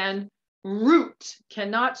again, root,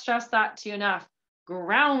 cannot stress that to you enough.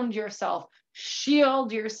 Ground yourself,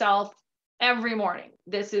 shield yourself every morning.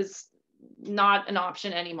 This is not an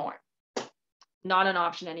option anymore. Not an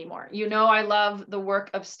option anymore. You know, I love the work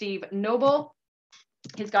of Steve Noble.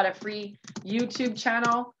 He's got a free YouTube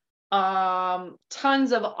channel.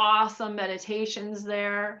 Tons of awesome meditations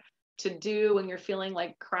there to do when you're feeling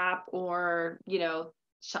like crap or,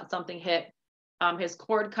 something hit. His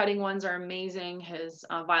cord cutting ones are amazing. His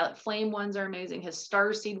violet flame ones are amazing. His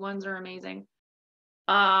starseed ones are amazing.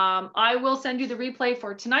 I will send you the replay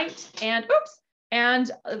for tonight.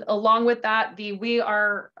 And along with that, the We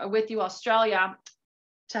Are With You Australia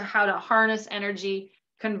to how to harness energy,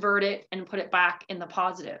 convert it, and put it back in the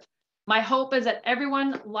positive. My hope is that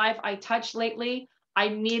everyone live I touch lately, I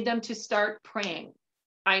need them to start praying.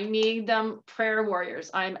 I need them prayer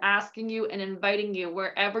warriors. I'm asking you and inviting you,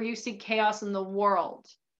 wherever you see chaos in the world,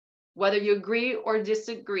 whether you agree or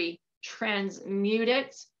disagree, transmute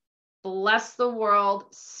it, bless the world,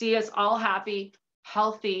 see us all happy,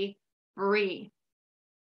 healthy, free,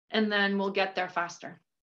 and then we'll get there faster.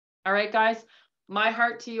 All right, guys, my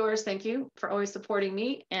heart to yours. Thank you for always supporting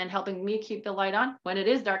me and helping me keep the light on. When it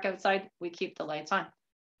is dark outside, we keep the lights on.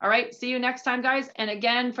 All right, see you next time, guys. And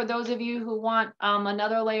again, for those of you who want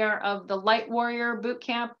another layer of the Light Warrior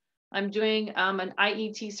Bootcamp, I'm doing an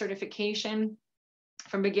IET certification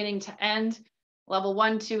from beginning to end, level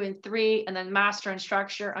 1, 2, and 3, and then master and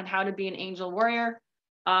structure on how to be an angel warrior.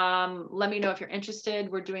 Let me know if you're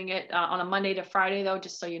interested. We're doing it on a Monday to Friday, though,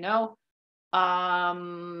 just so you know.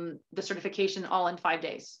 The certification all in 5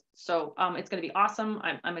 days. So it's going to be awesome.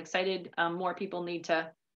 I'm excited. More people need to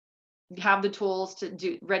have the tools to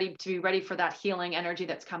be ready for that healing energy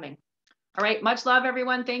that's coming. All right. Much love,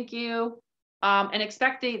 everyone. Thank you. And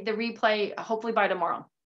expect the replay hopefully by tomorrow.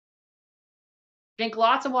 Drink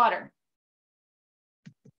lots of water.